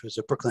Cab, which was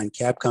a Brookline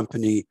cab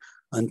company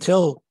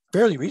until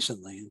fairly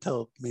recently,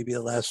 until maybe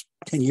the last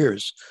 10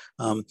 years.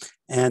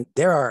 And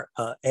there are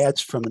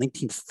ads from the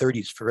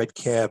 1930s for Red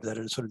Cab that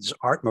are sort of this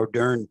art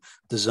moderne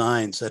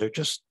designs that are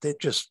they're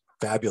just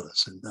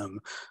fabulous. And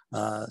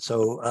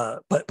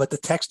but the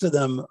text of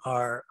them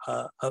are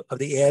of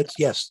the ads,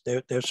 yes,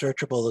 they're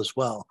searchable as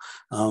well.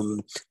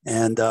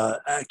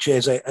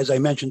 Actually, as I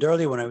mentioned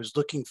earlier, when I was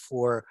looking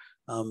for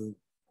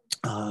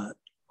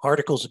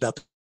articles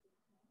about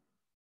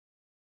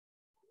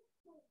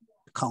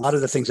a lot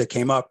of the things that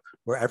came up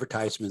were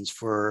advertisements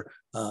for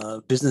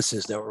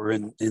businesses that were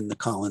in the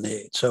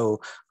colonnade.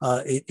 So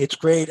it's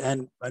great.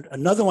 And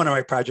another one of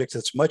my projects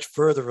that's much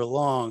further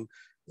along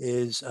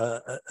is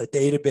a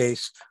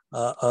database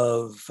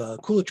of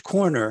Coolidge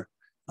Corner,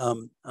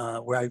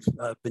 where I've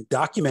been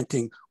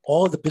documenting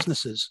all of the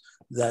businesses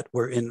that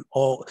were in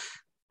all,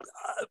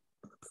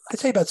 I'd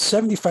say about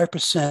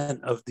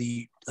 75% of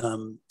the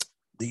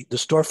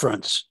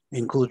storefronts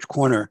in Coolidge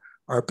Corner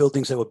are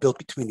buildings that were built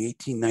between the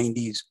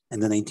 1890s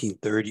and the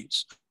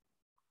 1930s.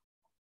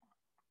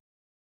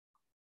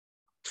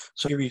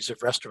 Series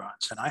of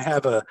restaurants, and I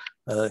have a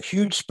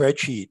huge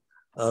spreadsheet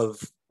of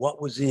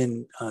what was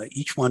in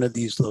each one of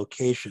these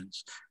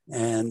locations,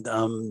 and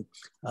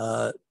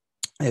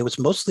it was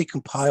mostly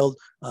compiled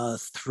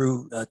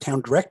through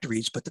town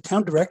directories. But the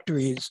town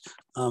directories,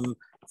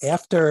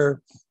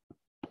 after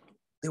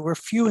there were a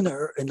few in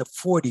the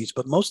 40s,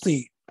 but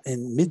mostly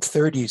in mid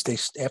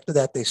 30s, after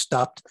that they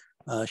stopped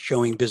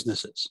showing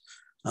businesses.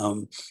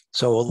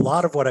 So a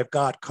lot of what I've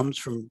got comes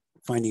from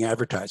finding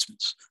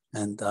advertisements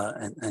and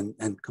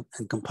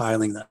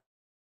compiling them.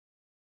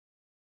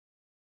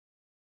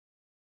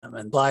 And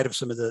in light of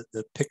some of the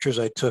pictures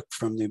I took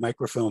from the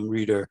microfilm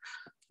reader,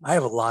 I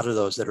have a lot of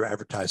those that are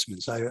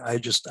advertisements. I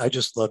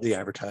just love the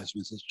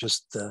advertisements. It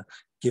just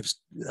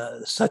gives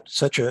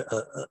such a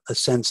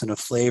sense and a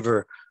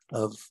flavor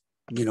of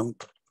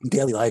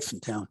daily life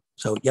in town.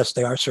 So yes,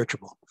 they are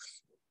searchable.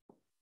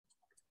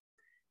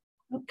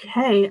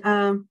 Okay,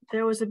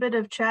 there was a bit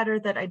of chatter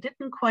that I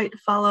didn't quite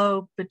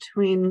follow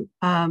between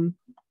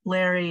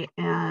Larry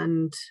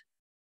and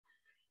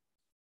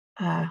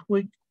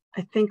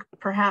I think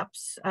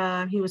perhaps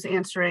he was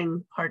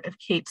answering part of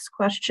Kate's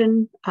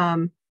question.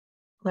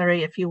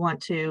 Larry, if you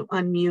want to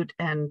unmute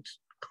and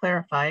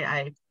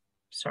clarify,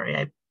 sorry,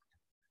 I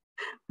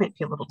might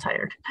be a little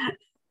tired.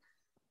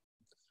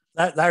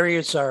 Larry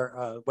is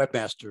our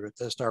webmaster at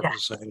the Historical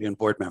Society and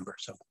board member.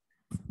 So,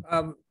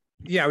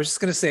 yeah, I was just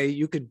going to say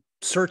you could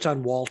search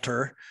on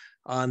Walter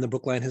on the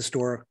Brookline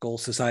Historical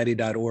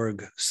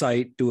Society.org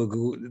site.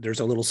 There's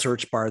a little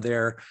search bar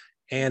there,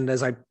 and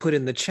as I put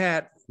in the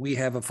chat, we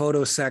have a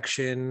photo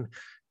section,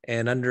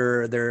 and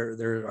under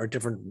there are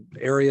different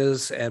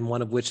areas, and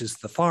one of which is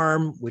the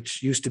farm,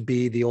 which used to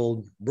be the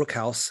old Brook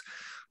House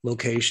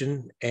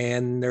location,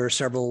 and there are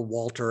several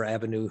Walter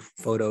Avenue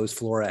photos,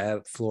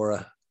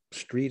 Flora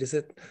Street, is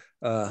it?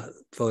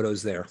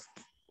 Photos there.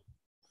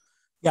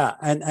 Yeah,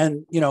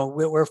 and you know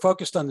we're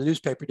focused on the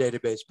newspaper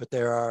database, but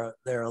there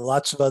are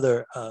lots of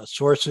other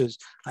sources.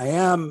 I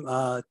am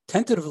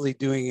tentatively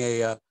doing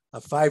a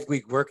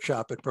 5-week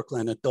workshop at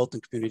Brookline Adult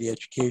and Community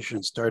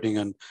Education starting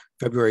on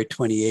February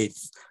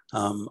 28th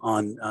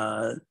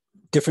on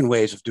different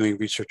ways of doing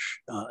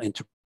research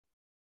into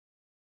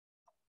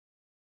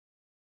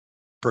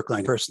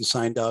Brookline. Person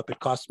signed up.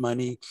 It costs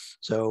money,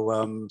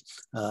 so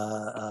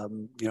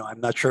you know I'm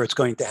not sure it's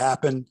going to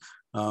happen.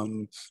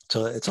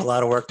 So it's a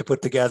lot of work to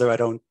put together. I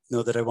don't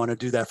know that I want to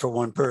do that for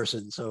one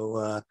person.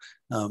 So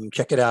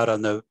check it out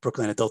on the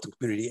Brookline Adult and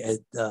Community Ed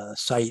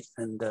site.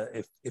 And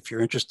if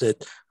you're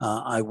interested,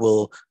 I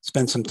will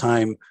spend some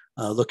time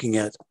looking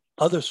at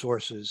other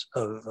sources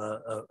of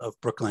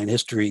Brookline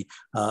history,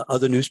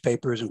 other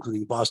newspapers,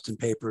 including Boston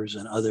papers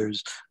and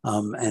others,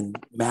 and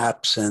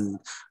maps and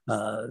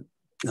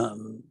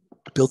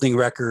building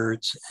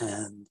records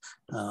and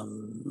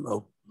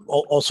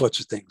all sorts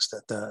of things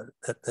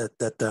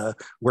that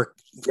work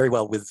very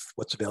well with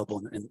what's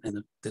available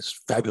in this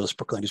fabulous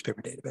Brookline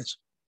newspaper database.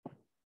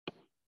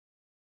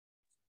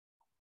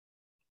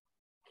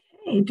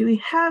 Okay, do we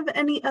have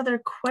any other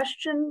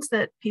questions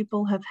that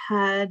people have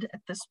had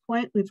at this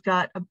point? We've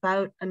got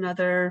about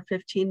another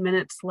 15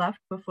 minutes left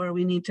before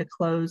we need to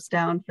close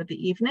down for the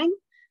evening.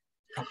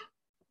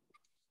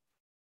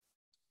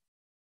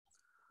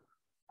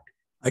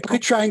 I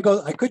could try and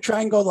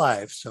go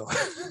live. So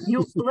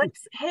let's give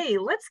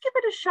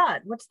it a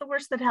shot. What's the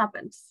worst that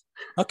happens?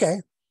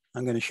 Okay,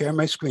 I'm going to share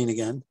my screen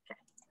again. Okay.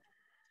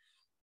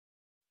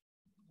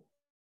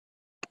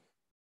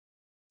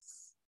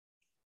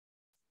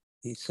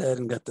 He said,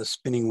 and got the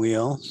spinning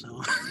wheel.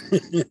 So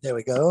there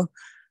we go.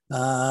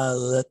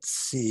 Let's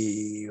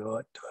see.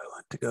 What do I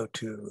want to go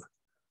to?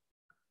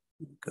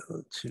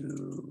 Go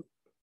to.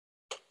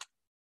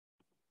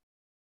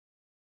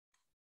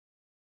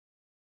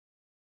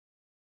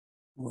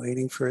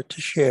 Waiting for it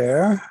to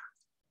share.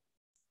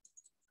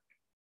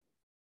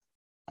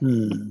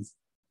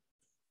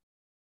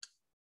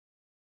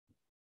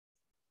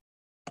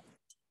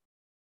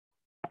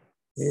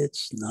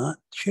 It's not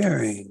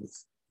sharing.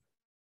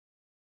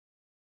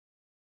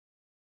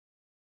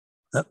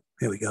 Oh,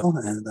 here we go.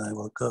 And I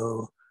will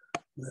go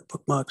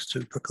bookmarks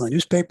to Brookline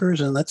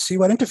newspapers, and let's see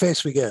what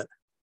interface we get.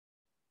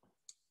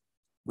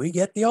 We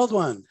get the old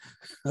one.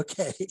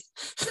 Okay,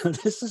 so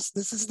this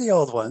is the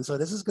old one. So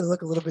this is going to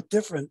look a little bit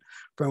different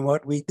from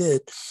what we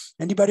did.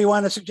 Anybody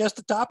want to suggest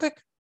a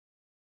topic?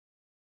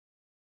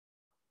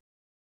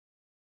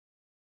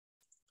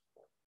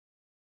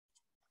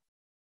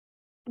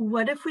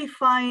 What if we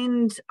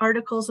find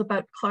articles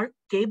about Clark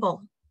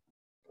Gable?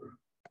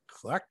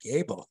 Clark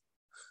Gable.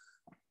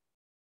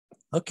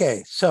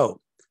 Okay,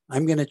 so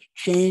I'm going to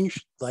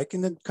change, like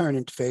in the current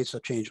interface,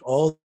 I'll change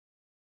all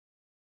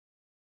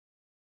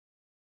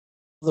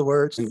the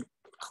words in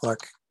Clark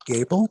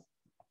Gable,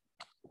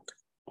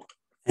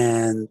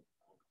 and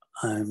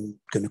I'm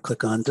going to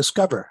click on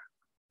Discover.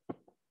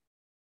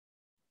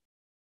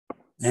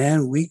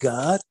 And we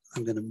got,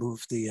 I'm going to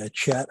move the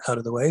chat out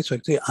of the way so I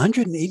can see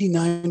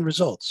 189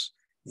 results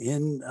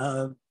in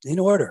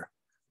order.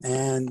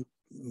 And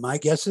my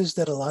guess is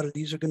that a lot of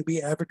these are going to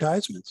be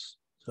advertisements.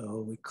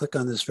 So we click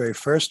on this very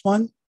first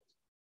one.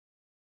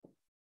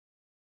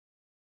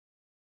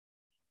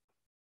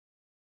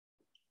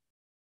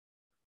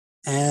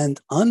 And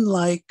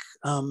unlike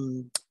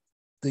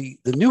the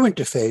new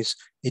interface,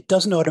 it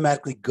doesn't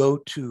automatically go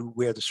to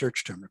where the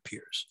search term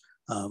appears.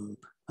 In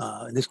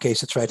this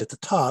case, it's right at the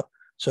top.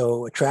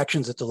 So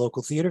attractions at the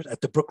local theaters,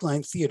 at the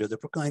Brookline Theater. The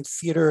Brookline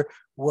Theater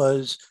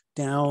was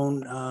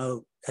down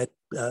at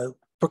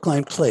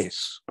Brookline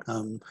Place.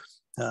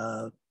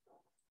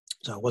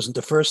 So it wasn't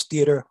the first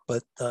theater,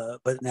 but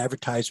an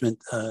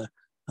advertisement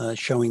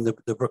showing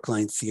the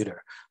Brookline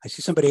Theater. I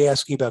see somebody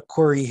asking about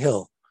Corey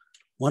Hill,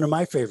 one of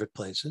my favorite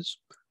places.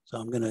 So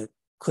I'm going to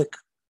click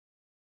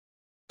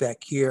back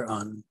here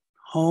on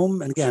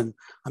home. And again,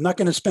 I'm not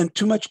going to spend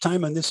too much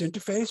time on this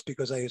interface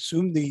because I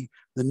assume the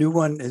new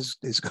one is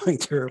going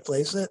to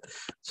replace it.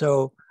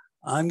 So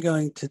I'm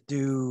going to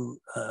do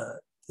the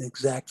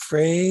exact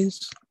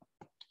phrase,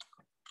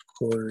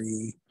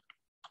 Corey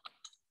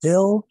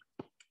Hill,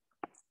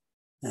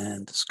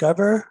 and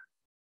discover.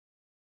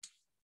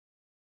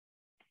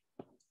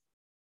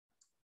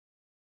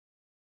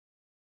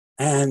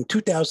 and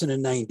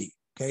 2090.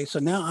 Okay, so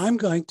now I'm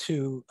going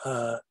to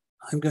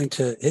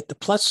hit the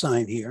plus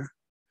sign here,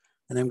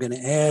 and I'm going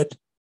to add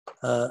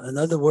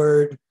another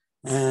word,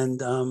 and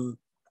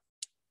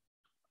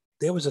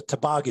there was a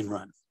toboggan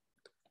run.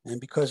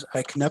 And because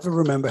I can never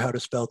remember how to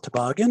spell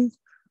toboggan,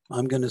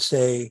 I'm going to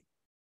say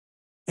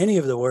any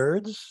of the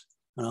words,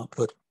 and I'll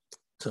put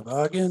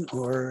toboggan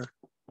or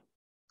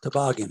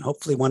toboggan.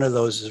 Hopefully one of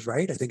those is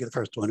right. I think the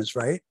first one is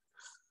right.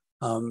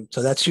 So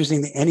that's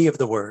using any of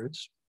the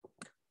words.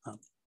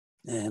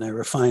 And I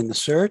refine the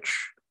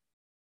search.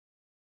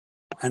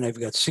 And I've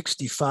got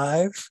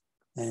 65.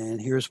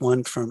 And here's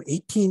one from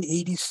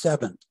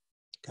 1887.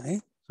 Okay,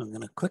 so I'm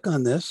going to click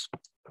on this.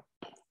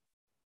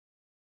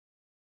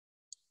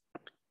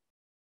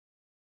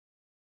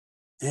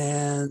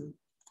 And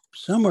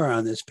somewhere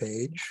on this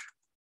page,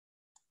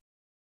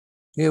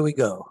 here we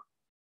go.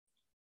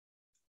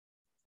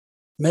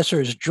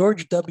 Messrs.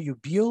 George W.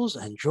 Beals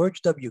and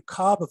George W.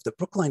 Cobb of the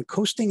Brookline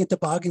Coasting and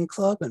Toboggan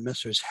Club and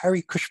Messrs.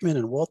 Harry Cushman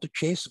and Walter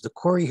Chase of the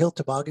Quarry Hill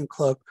Toboggan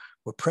Club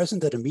were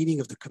present at a meeting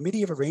of the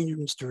Committee of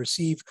Arrangements to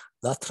receive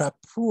Le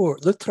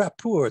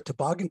Trappeur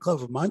Toboggan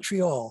Club of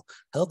Montreal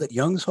held at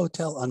Young's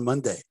Hotel on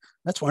Monday.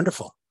 That's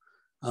wonderful.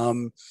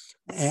 There's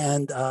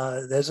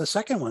a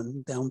second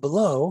one down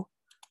below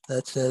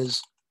that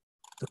says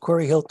the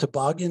Quarry Hill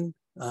Toboggan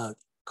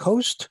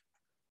Coast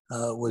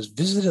was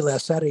visited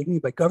last Saturday evening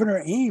by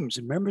Governor Ames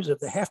and members of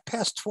the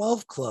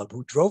 12:30 Club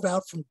who drove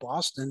out from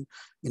Boston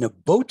in a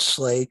boat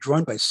sleigh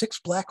drawn by 6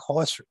 black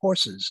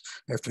horses.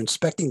 After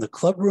inspecting the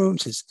club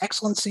rooms, His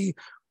Excellency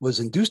was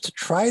induced to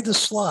try the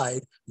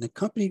slide and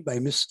accompanied by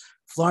Miss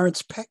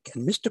Florence Peck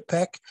and Mr.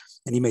 Peck,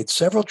 and he made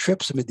several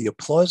trips amid the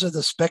applause of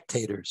the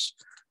spectators.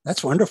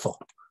 That's wonderful.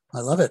 I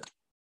love it.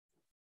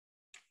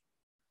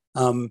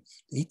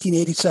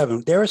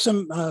 1887. There are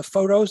some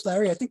photos,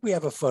 Larry. I think we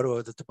have a photo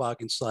of the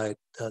toboggan slide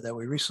that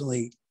we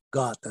recently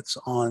got that's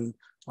on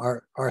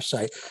our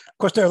site. Of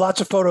course, there are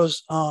lots of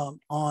photos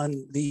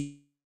on the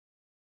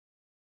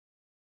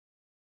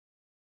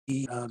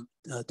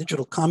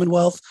Digital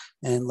Commonwealth,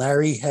 and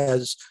Larry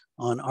has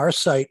on our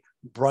site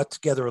brought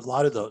together a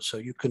lot of those. So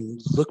you can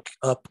look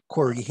up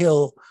Quarry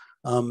Hill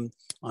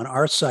on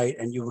our site,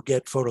 and you will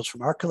get photos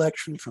from our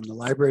collection, from the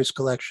library's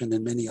collection,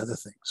 and many other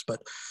things.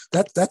 But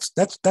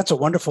that's a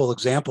wonderful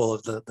example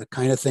of the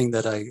kind of thing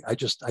that I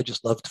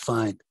just love to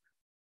find.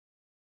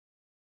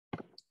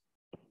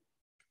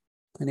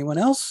 Anyone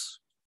else?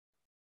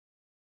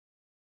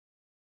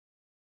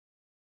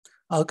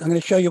 I'm going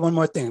to show you one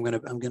more thing.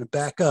 I'm going to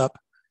back up,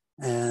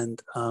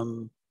 and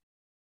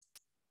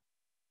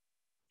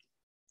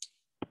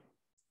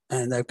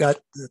I've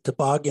got the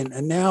toboggan,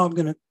 and now I'm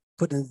going to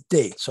put in the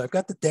date. So I've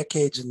got the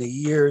decades and the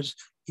years.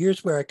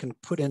 Here's where I can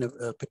put in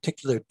a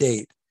particular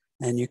date.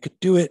 And you could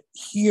do it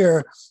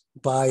here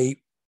by,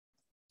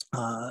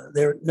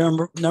 there are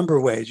number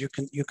of ways. You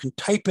can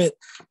type it.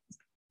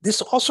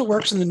 This also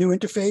works in the new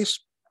interface,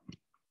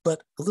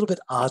 but a little bit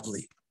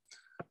oddly.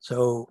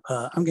 So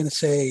I'm going to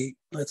say,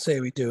 let's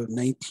say we do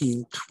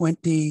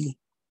 1920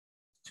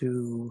 to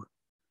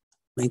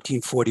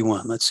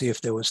 1941. Let's see if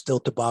there was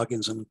still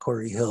toboggans on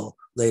Quarry Hill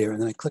later.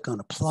 And then I click on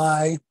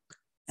apply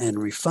and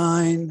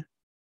refine,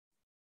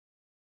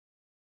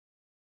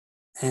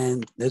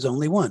 and there's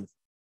only one.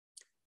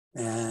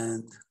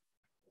 And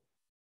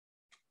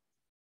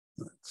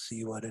let's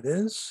see what it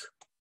is.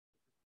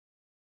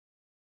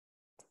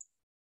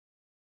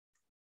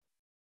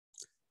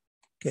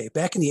 Okay,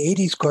 back in the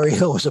 80s, Quarry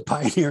Hill was a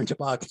pioneer in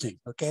tobogganing.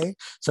 Okay,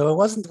 so it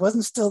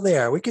wasn't still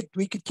there. We could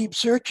keep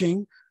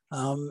searching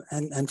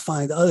and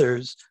find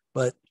others,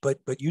 but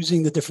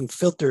using the different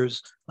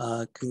filters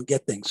can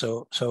get things.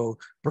 So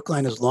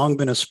Brookline has long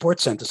been a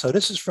sports center. So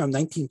this is from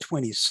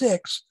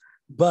 1926,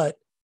 but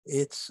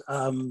it's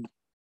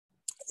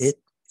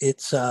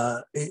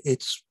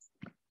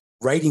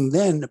writing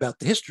then about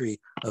the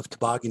history of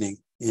tobogganing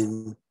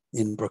in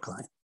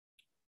Brookline.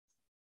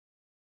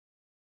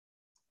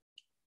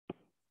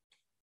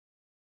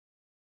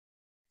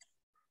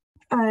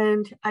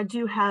 And I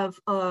do have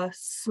a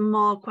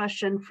small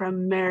question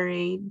from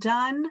Mary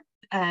Dunn,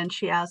 and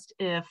she asked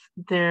if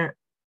there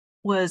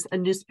was a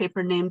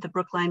newspaper named the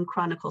Brookline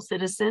Chronicle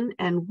Citizen,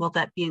 and will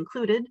that be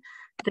included?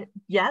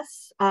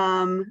 Yes,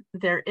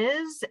 there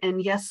is,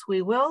 and yes,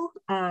 we will.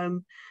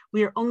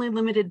 We are only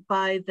limited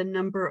by the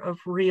number of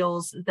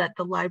reels that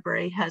the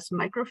library has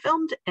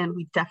microfilmed, and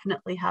we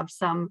definitely have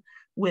some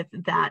with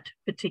that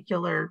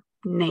particular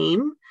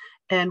name,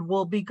 and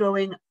we'll be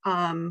going,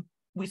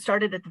 we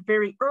started at the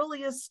very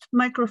earliest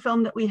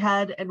microfilm that we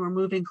had, and we're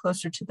moving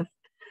closer to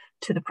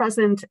the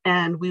present,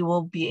 and we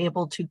will be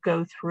able to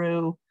go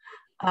through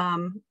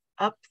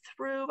up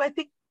through, I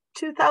think,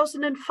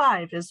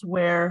 2005 is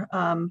where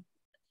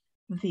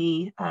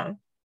the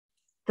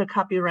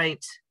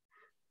copyright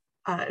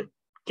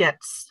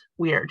gets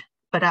weird.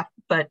 But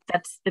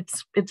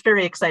it's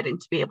very exciting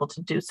to be able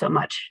to do so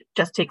much.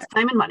 Just takes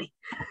time and money.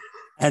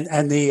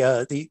 And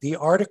the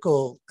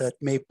article that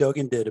Maeve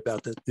Dogan did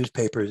about the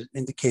newspaper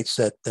indicates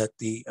that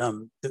the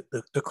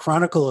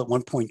Chronicle at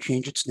one point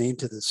changed its name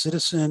to the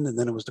Citizen, and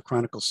then it was the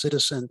Chronicle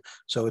Citizen.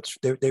 So it's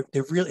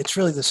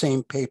really the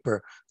same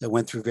paper that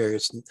went through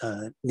various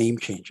name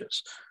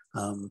changes.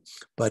 Again,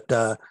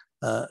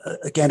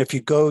 if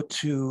you go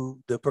to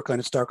the Brookline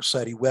Historical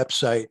Society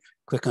website,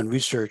 click on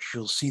research,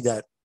 you'll see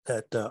that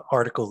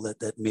article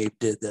that Maeve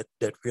did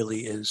that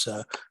really is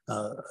a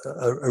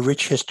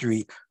rich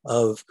history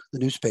of the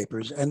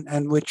newspapers,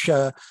 and which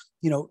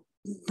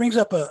brings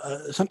up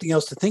something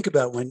else to think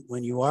about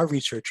when you are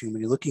researching,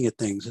 when you're looking at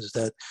things, is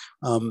that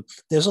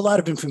there's a lot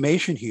of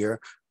information here,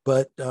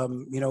 but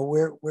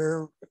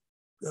we're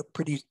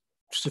pretty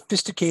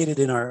sophisticated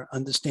in our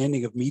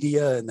understanding of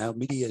media and how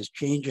media is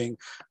changing.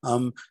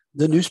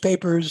 The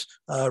newspapers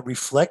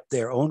reflect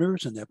their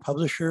owners and their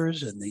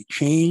publishers, and they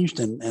changed,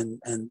 and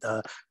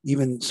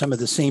even some of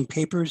the same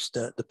papers,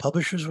 the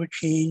publishers would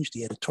change,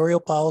 the editorial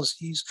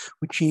policies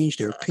would change,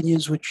 their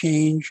opinions would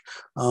change,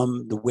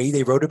 the way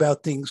they wrote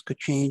about things could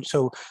change.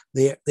 So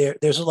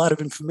there's a lot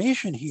of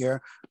information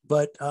here,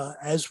 but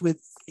as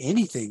with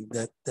anything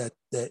that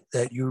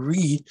you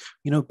read,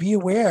 be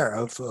aware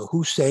of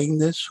who's saying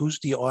this, who's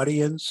the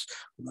audience.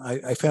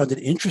 I found it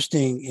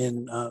interesting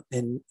in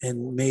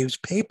Maeve's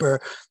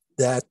paper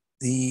that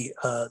the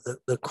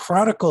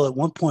Chronicle at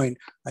one point,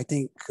 I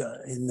think I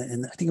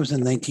think it was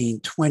in the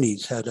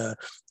 1920s, had a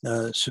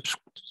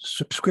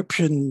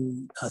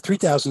subscription,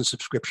 3,000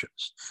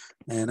 subscriptions,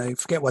 and I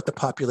forget what the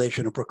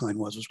population of Brookline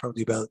was. It was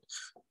probably about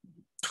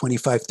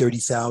 25,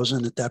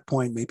 30,000 at that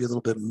point, maybe a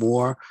little bit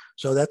more.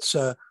 So that's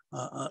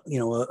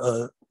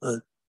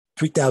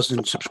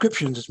 3,000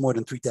 subscriptions is more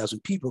than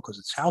 3,000 people because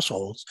it's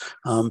households.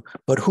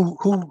 But who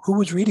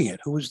was reading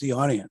it? Who was the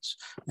audience?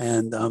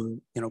 And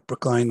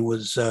Brookline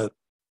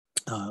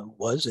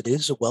it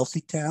is a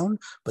wealthy town,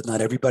 but not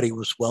everybody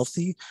was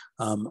wealthy.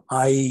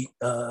 I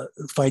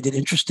find it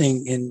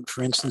interesting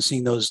for instance,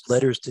 seeing those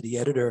letters to the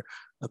editor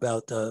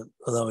about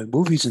allowing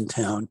movies in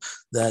town,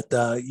 that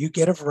you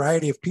get a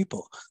variety of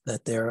people,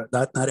 that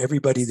not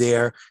everybody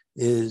there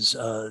is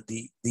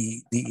the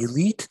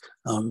elite.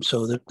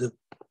 So the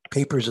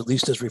papers, at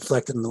least as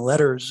reflected in the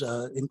letters,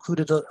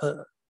 included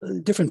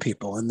different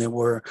people, and there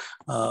were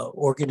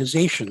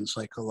organizations,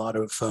 like a lot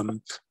of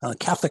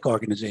Catholic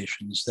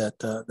organizations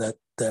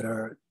that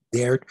are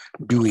their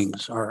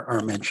doings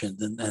are mentioned,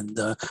 and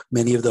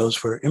many of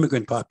those were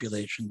immigrant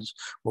populations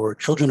or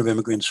children of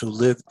immigrants who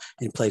lived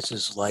in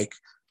places like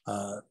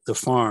the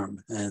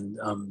farm and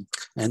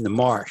the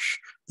marsh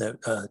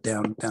that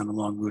down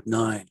along Route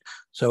 9.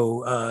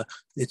 So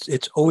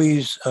it's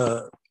always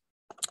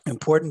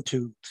important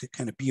to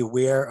kind of be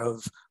aware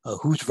of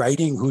who's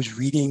writing, who's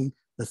reading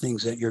the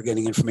things that you're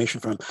getting information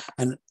from.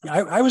 And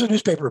I was a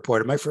newspaper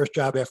reporter. My first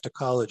job after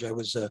college, I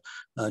was a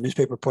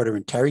newspaper reporter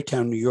in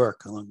Tarrytown, New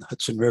York, along the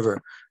Hudson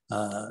River,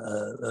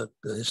 a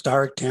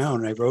historic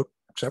town. I wrote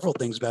several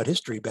things about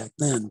history back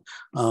then.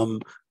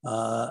 And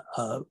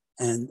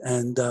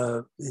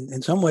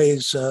in some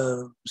ways,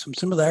 some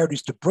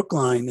similarities to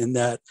Brookline, in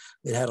that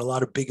it had a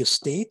lot of big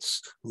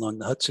estates along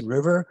the Hudson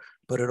River,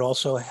 but it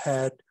also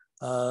had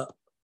a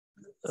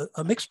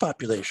mixed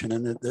population.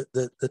 And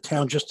the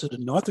town just to the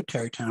north of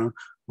Tarrytown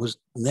was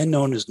then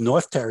known as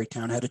North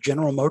Tarrytown, had a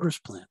General Motors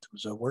plant. It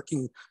was a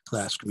working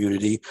class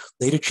community.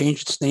 Later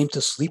changed its name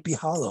to Sleepy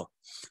Hollow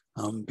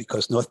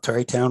because North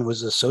Tarrytown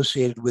was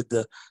associated with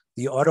the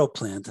auto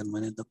plant. And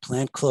when the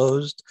plant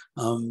closed,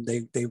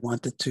 they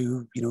wanted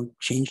to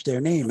change their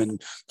name. And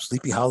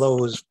Sleepy Hollow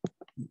was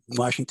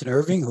Washington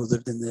Irving, who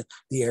lived in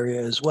the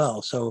area as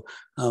well. So,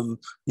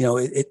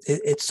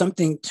 it's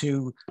something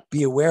to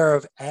be aware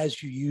of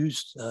as you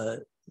use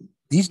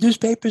these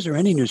newspapers or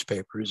any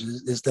newspapers,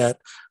 is that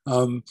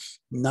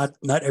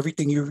not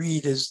everything you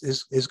read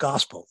is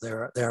gospel.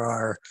 There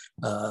are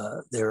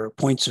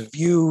points of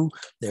view.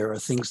 There are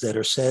things that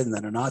are said and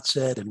that are not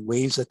said, and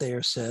ways that they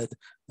are said,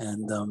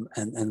 and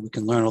we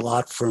can learn a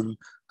lot from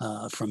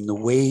the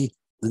way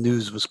the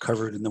news was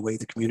covered and the way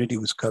the community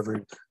was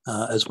covered,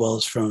 as well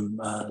as from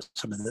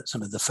some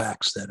of the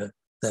facts that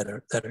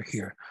are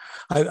here.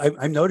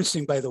 I'm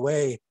noticing, by the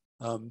way,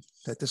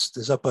 that this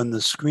is up on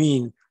the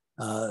screen.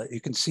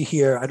 You can see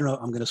here, I don't know,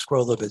 I'm going to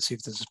scroll a little bit, see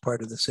if this is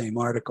part of the same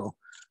article.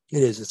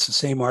 It is. It's the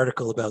same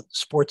article about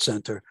Sports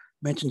Center. It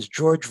mentions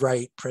George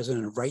Wright,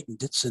 president of Wright and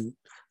Ditson,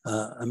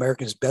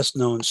 America's best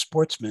known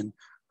sportsman,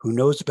 who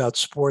knows about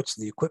sports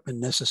and the equipment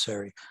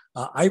necessary.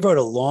 I wrote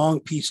a long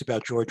piece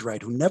about George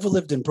Wright, who never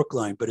lived in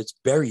Brookline, but it's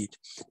buried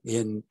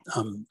in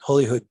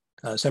Holyhood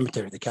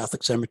Cemetery, the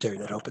Catholic cemetery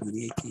that opened in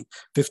the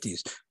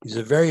 1850s. He's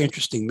a very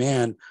interesting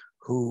man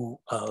who,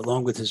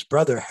 along with his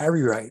brother,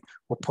 Harry Wright,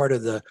 were part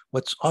of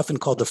what's often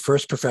called the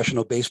first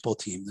professional baseball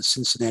team, the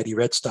Cincinnati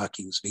Red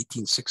Stockings of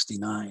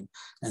 1869.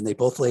 And they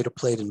both later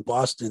played in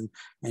Boston.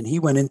 And he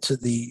went into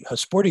the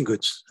sporting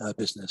goods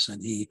business,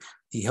 and he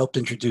helped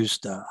introduce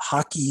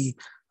hockey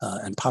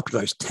and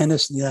popularized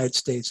tennis in the United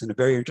States, and a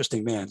very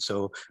interesting man.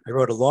 So I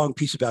wrote a long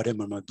piece about him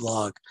on my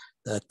blog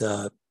that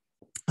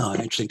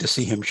interesting to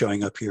see him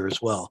showing up here as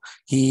well.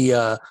 He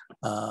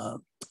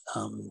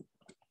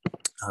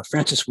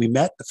Francis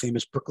Ouimet, the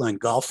famous Brookline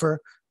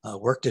golfer,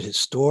 worked at his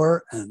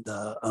store, and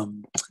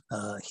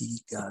he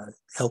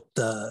helped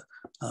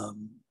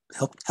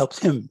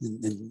him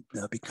in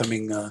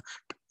becoming a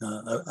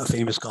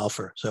famous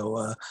golfer.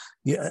 So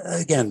yeah,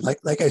 again,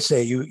 like I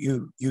say,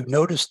 you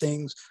notice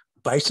things.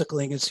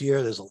 Bicycling is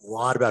here. There's a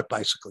lot about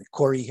bicycling.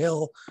 Corey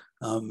Hill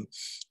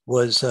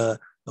was a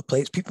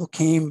place people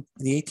came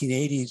in the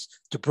 1880s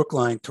to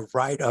Brookline to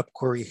ride up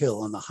Corey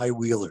Hill on the high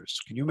wheelers.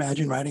 Can you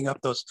imagine riding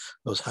up those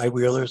high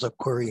wheelers up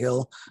Corey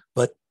Hill?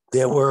 But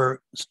there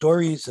were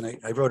stories, and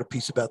I wrote a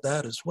piece about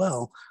that as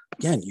well.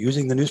 Again,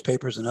 using the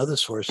newspapers and other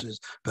sources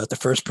about the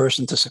first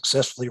person to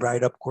successfully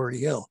ride up Corey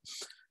Hill.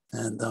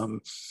 And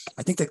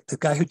I think that the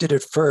guy who did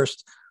it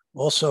first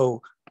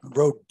also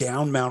rode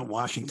down Mount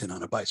Washington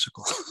on a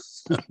bicycle.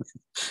 I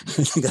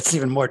think that's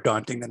even more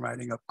daunting than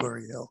riding up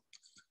Corey Hill.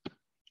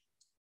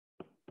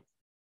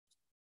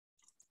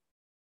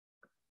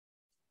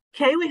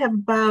 Okay, we have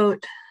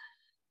about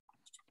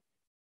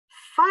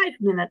 5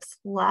 minutes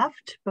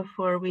left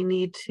before we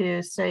need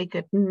to say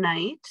good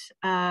night.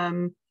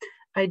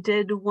 I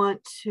did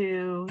want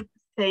to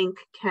thank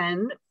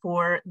Ken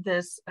for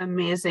this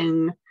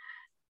amazing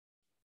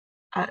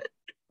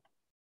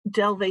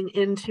delving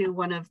into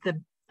one of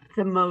the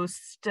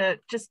most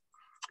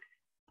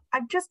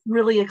I'm just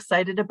really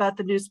excited about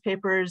the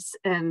newspapers,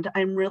 and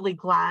I'm really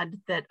glad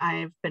that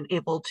I've been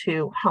able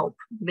to help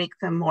make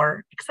them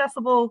more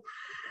accessible,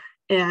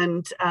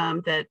 and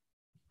that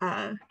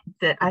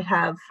I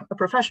have a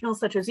professional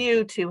such as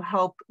you to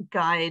help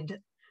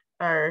guide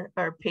our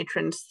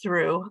patrons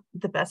through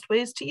the best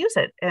ways to use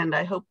it. And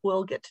I hope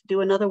we'll get to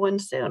do another one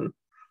soon.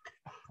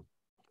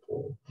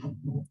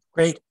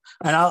 Great.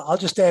 And I'll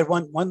just add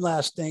one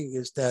last thing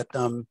is that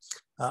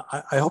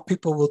I hope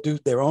people will do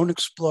their own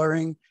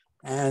exploring,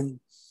 and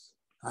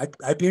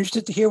I'd be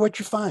interested to hear what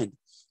you find.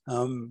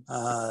 One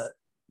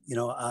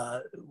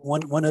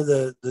of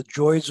the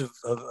joys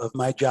of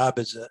my job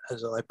as a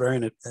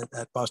librarian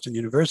at Boston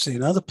University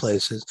and other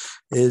places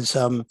is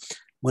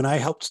when I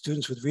helped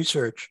students with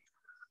research,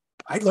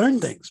 I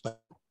learned things.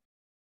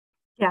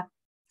 Yeah,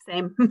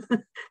 same.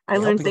 I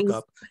learned things.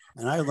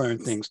 And I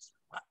learned things.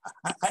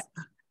 I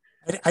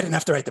didn't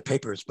have to write the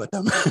papers, but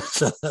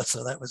so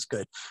that was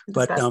good.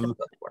 But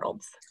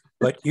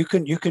but you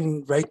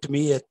can write to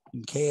me at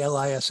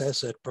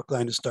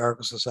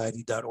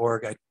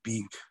kliss@brooklinehistoricalsociety.org.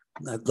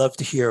 I'd love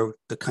to hear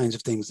the kinds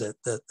of things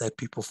that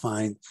people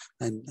find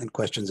and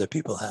questions that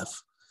people have.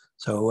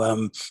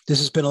 So this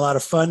has been a lot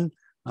of fun.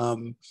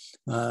 Even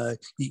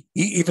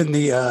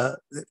the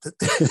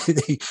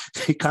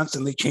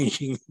constantly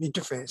changing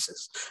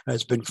interfaces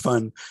has been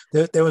fun.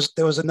 There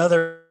was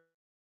another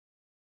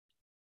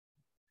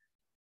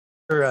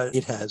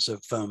it has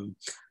of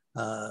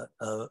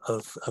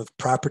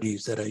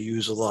properties that I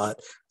use a lot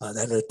that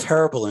had a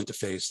terrible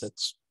interface that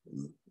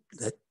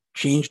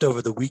changed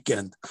over the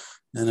weekend,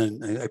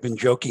 and I've been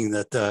joking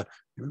that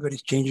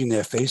everybody's changing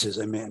their faces.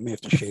 I may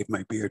have to shave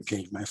my beard,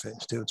 change my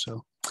face too.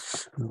 So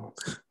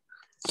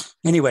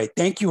anyway,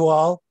 thank you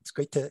all. It's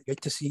great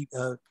to see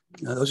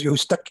those of you who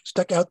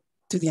stuck out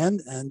to the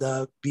end, and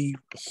be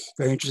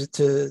very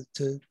interested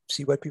to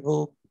see what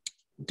people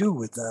do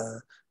with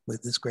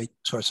this great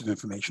source of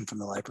information from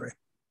the library.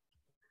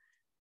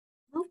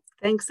 Well,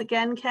 thanks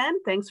again,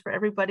 Ken. Thanks for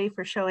everybody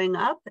for showing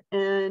up,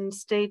 and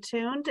stay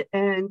tuned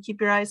and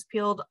keep your eyes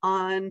peeled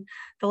on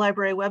the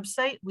library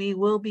website. We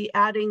will be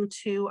adding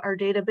to our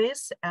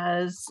database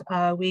as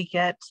we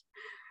get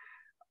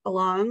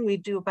along. We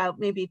do about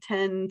maybe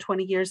 10,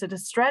 20 years at a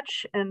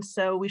stretch. And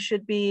so we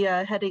should be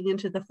heading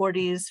into the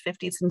 40s,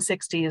 50s, and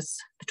 60s,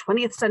 the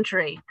 20th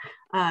century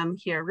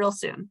here real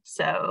soon.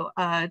 So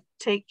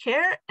take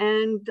care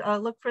and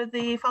look for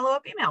the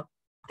follow-up email.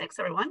 Thanks,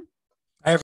 everyone.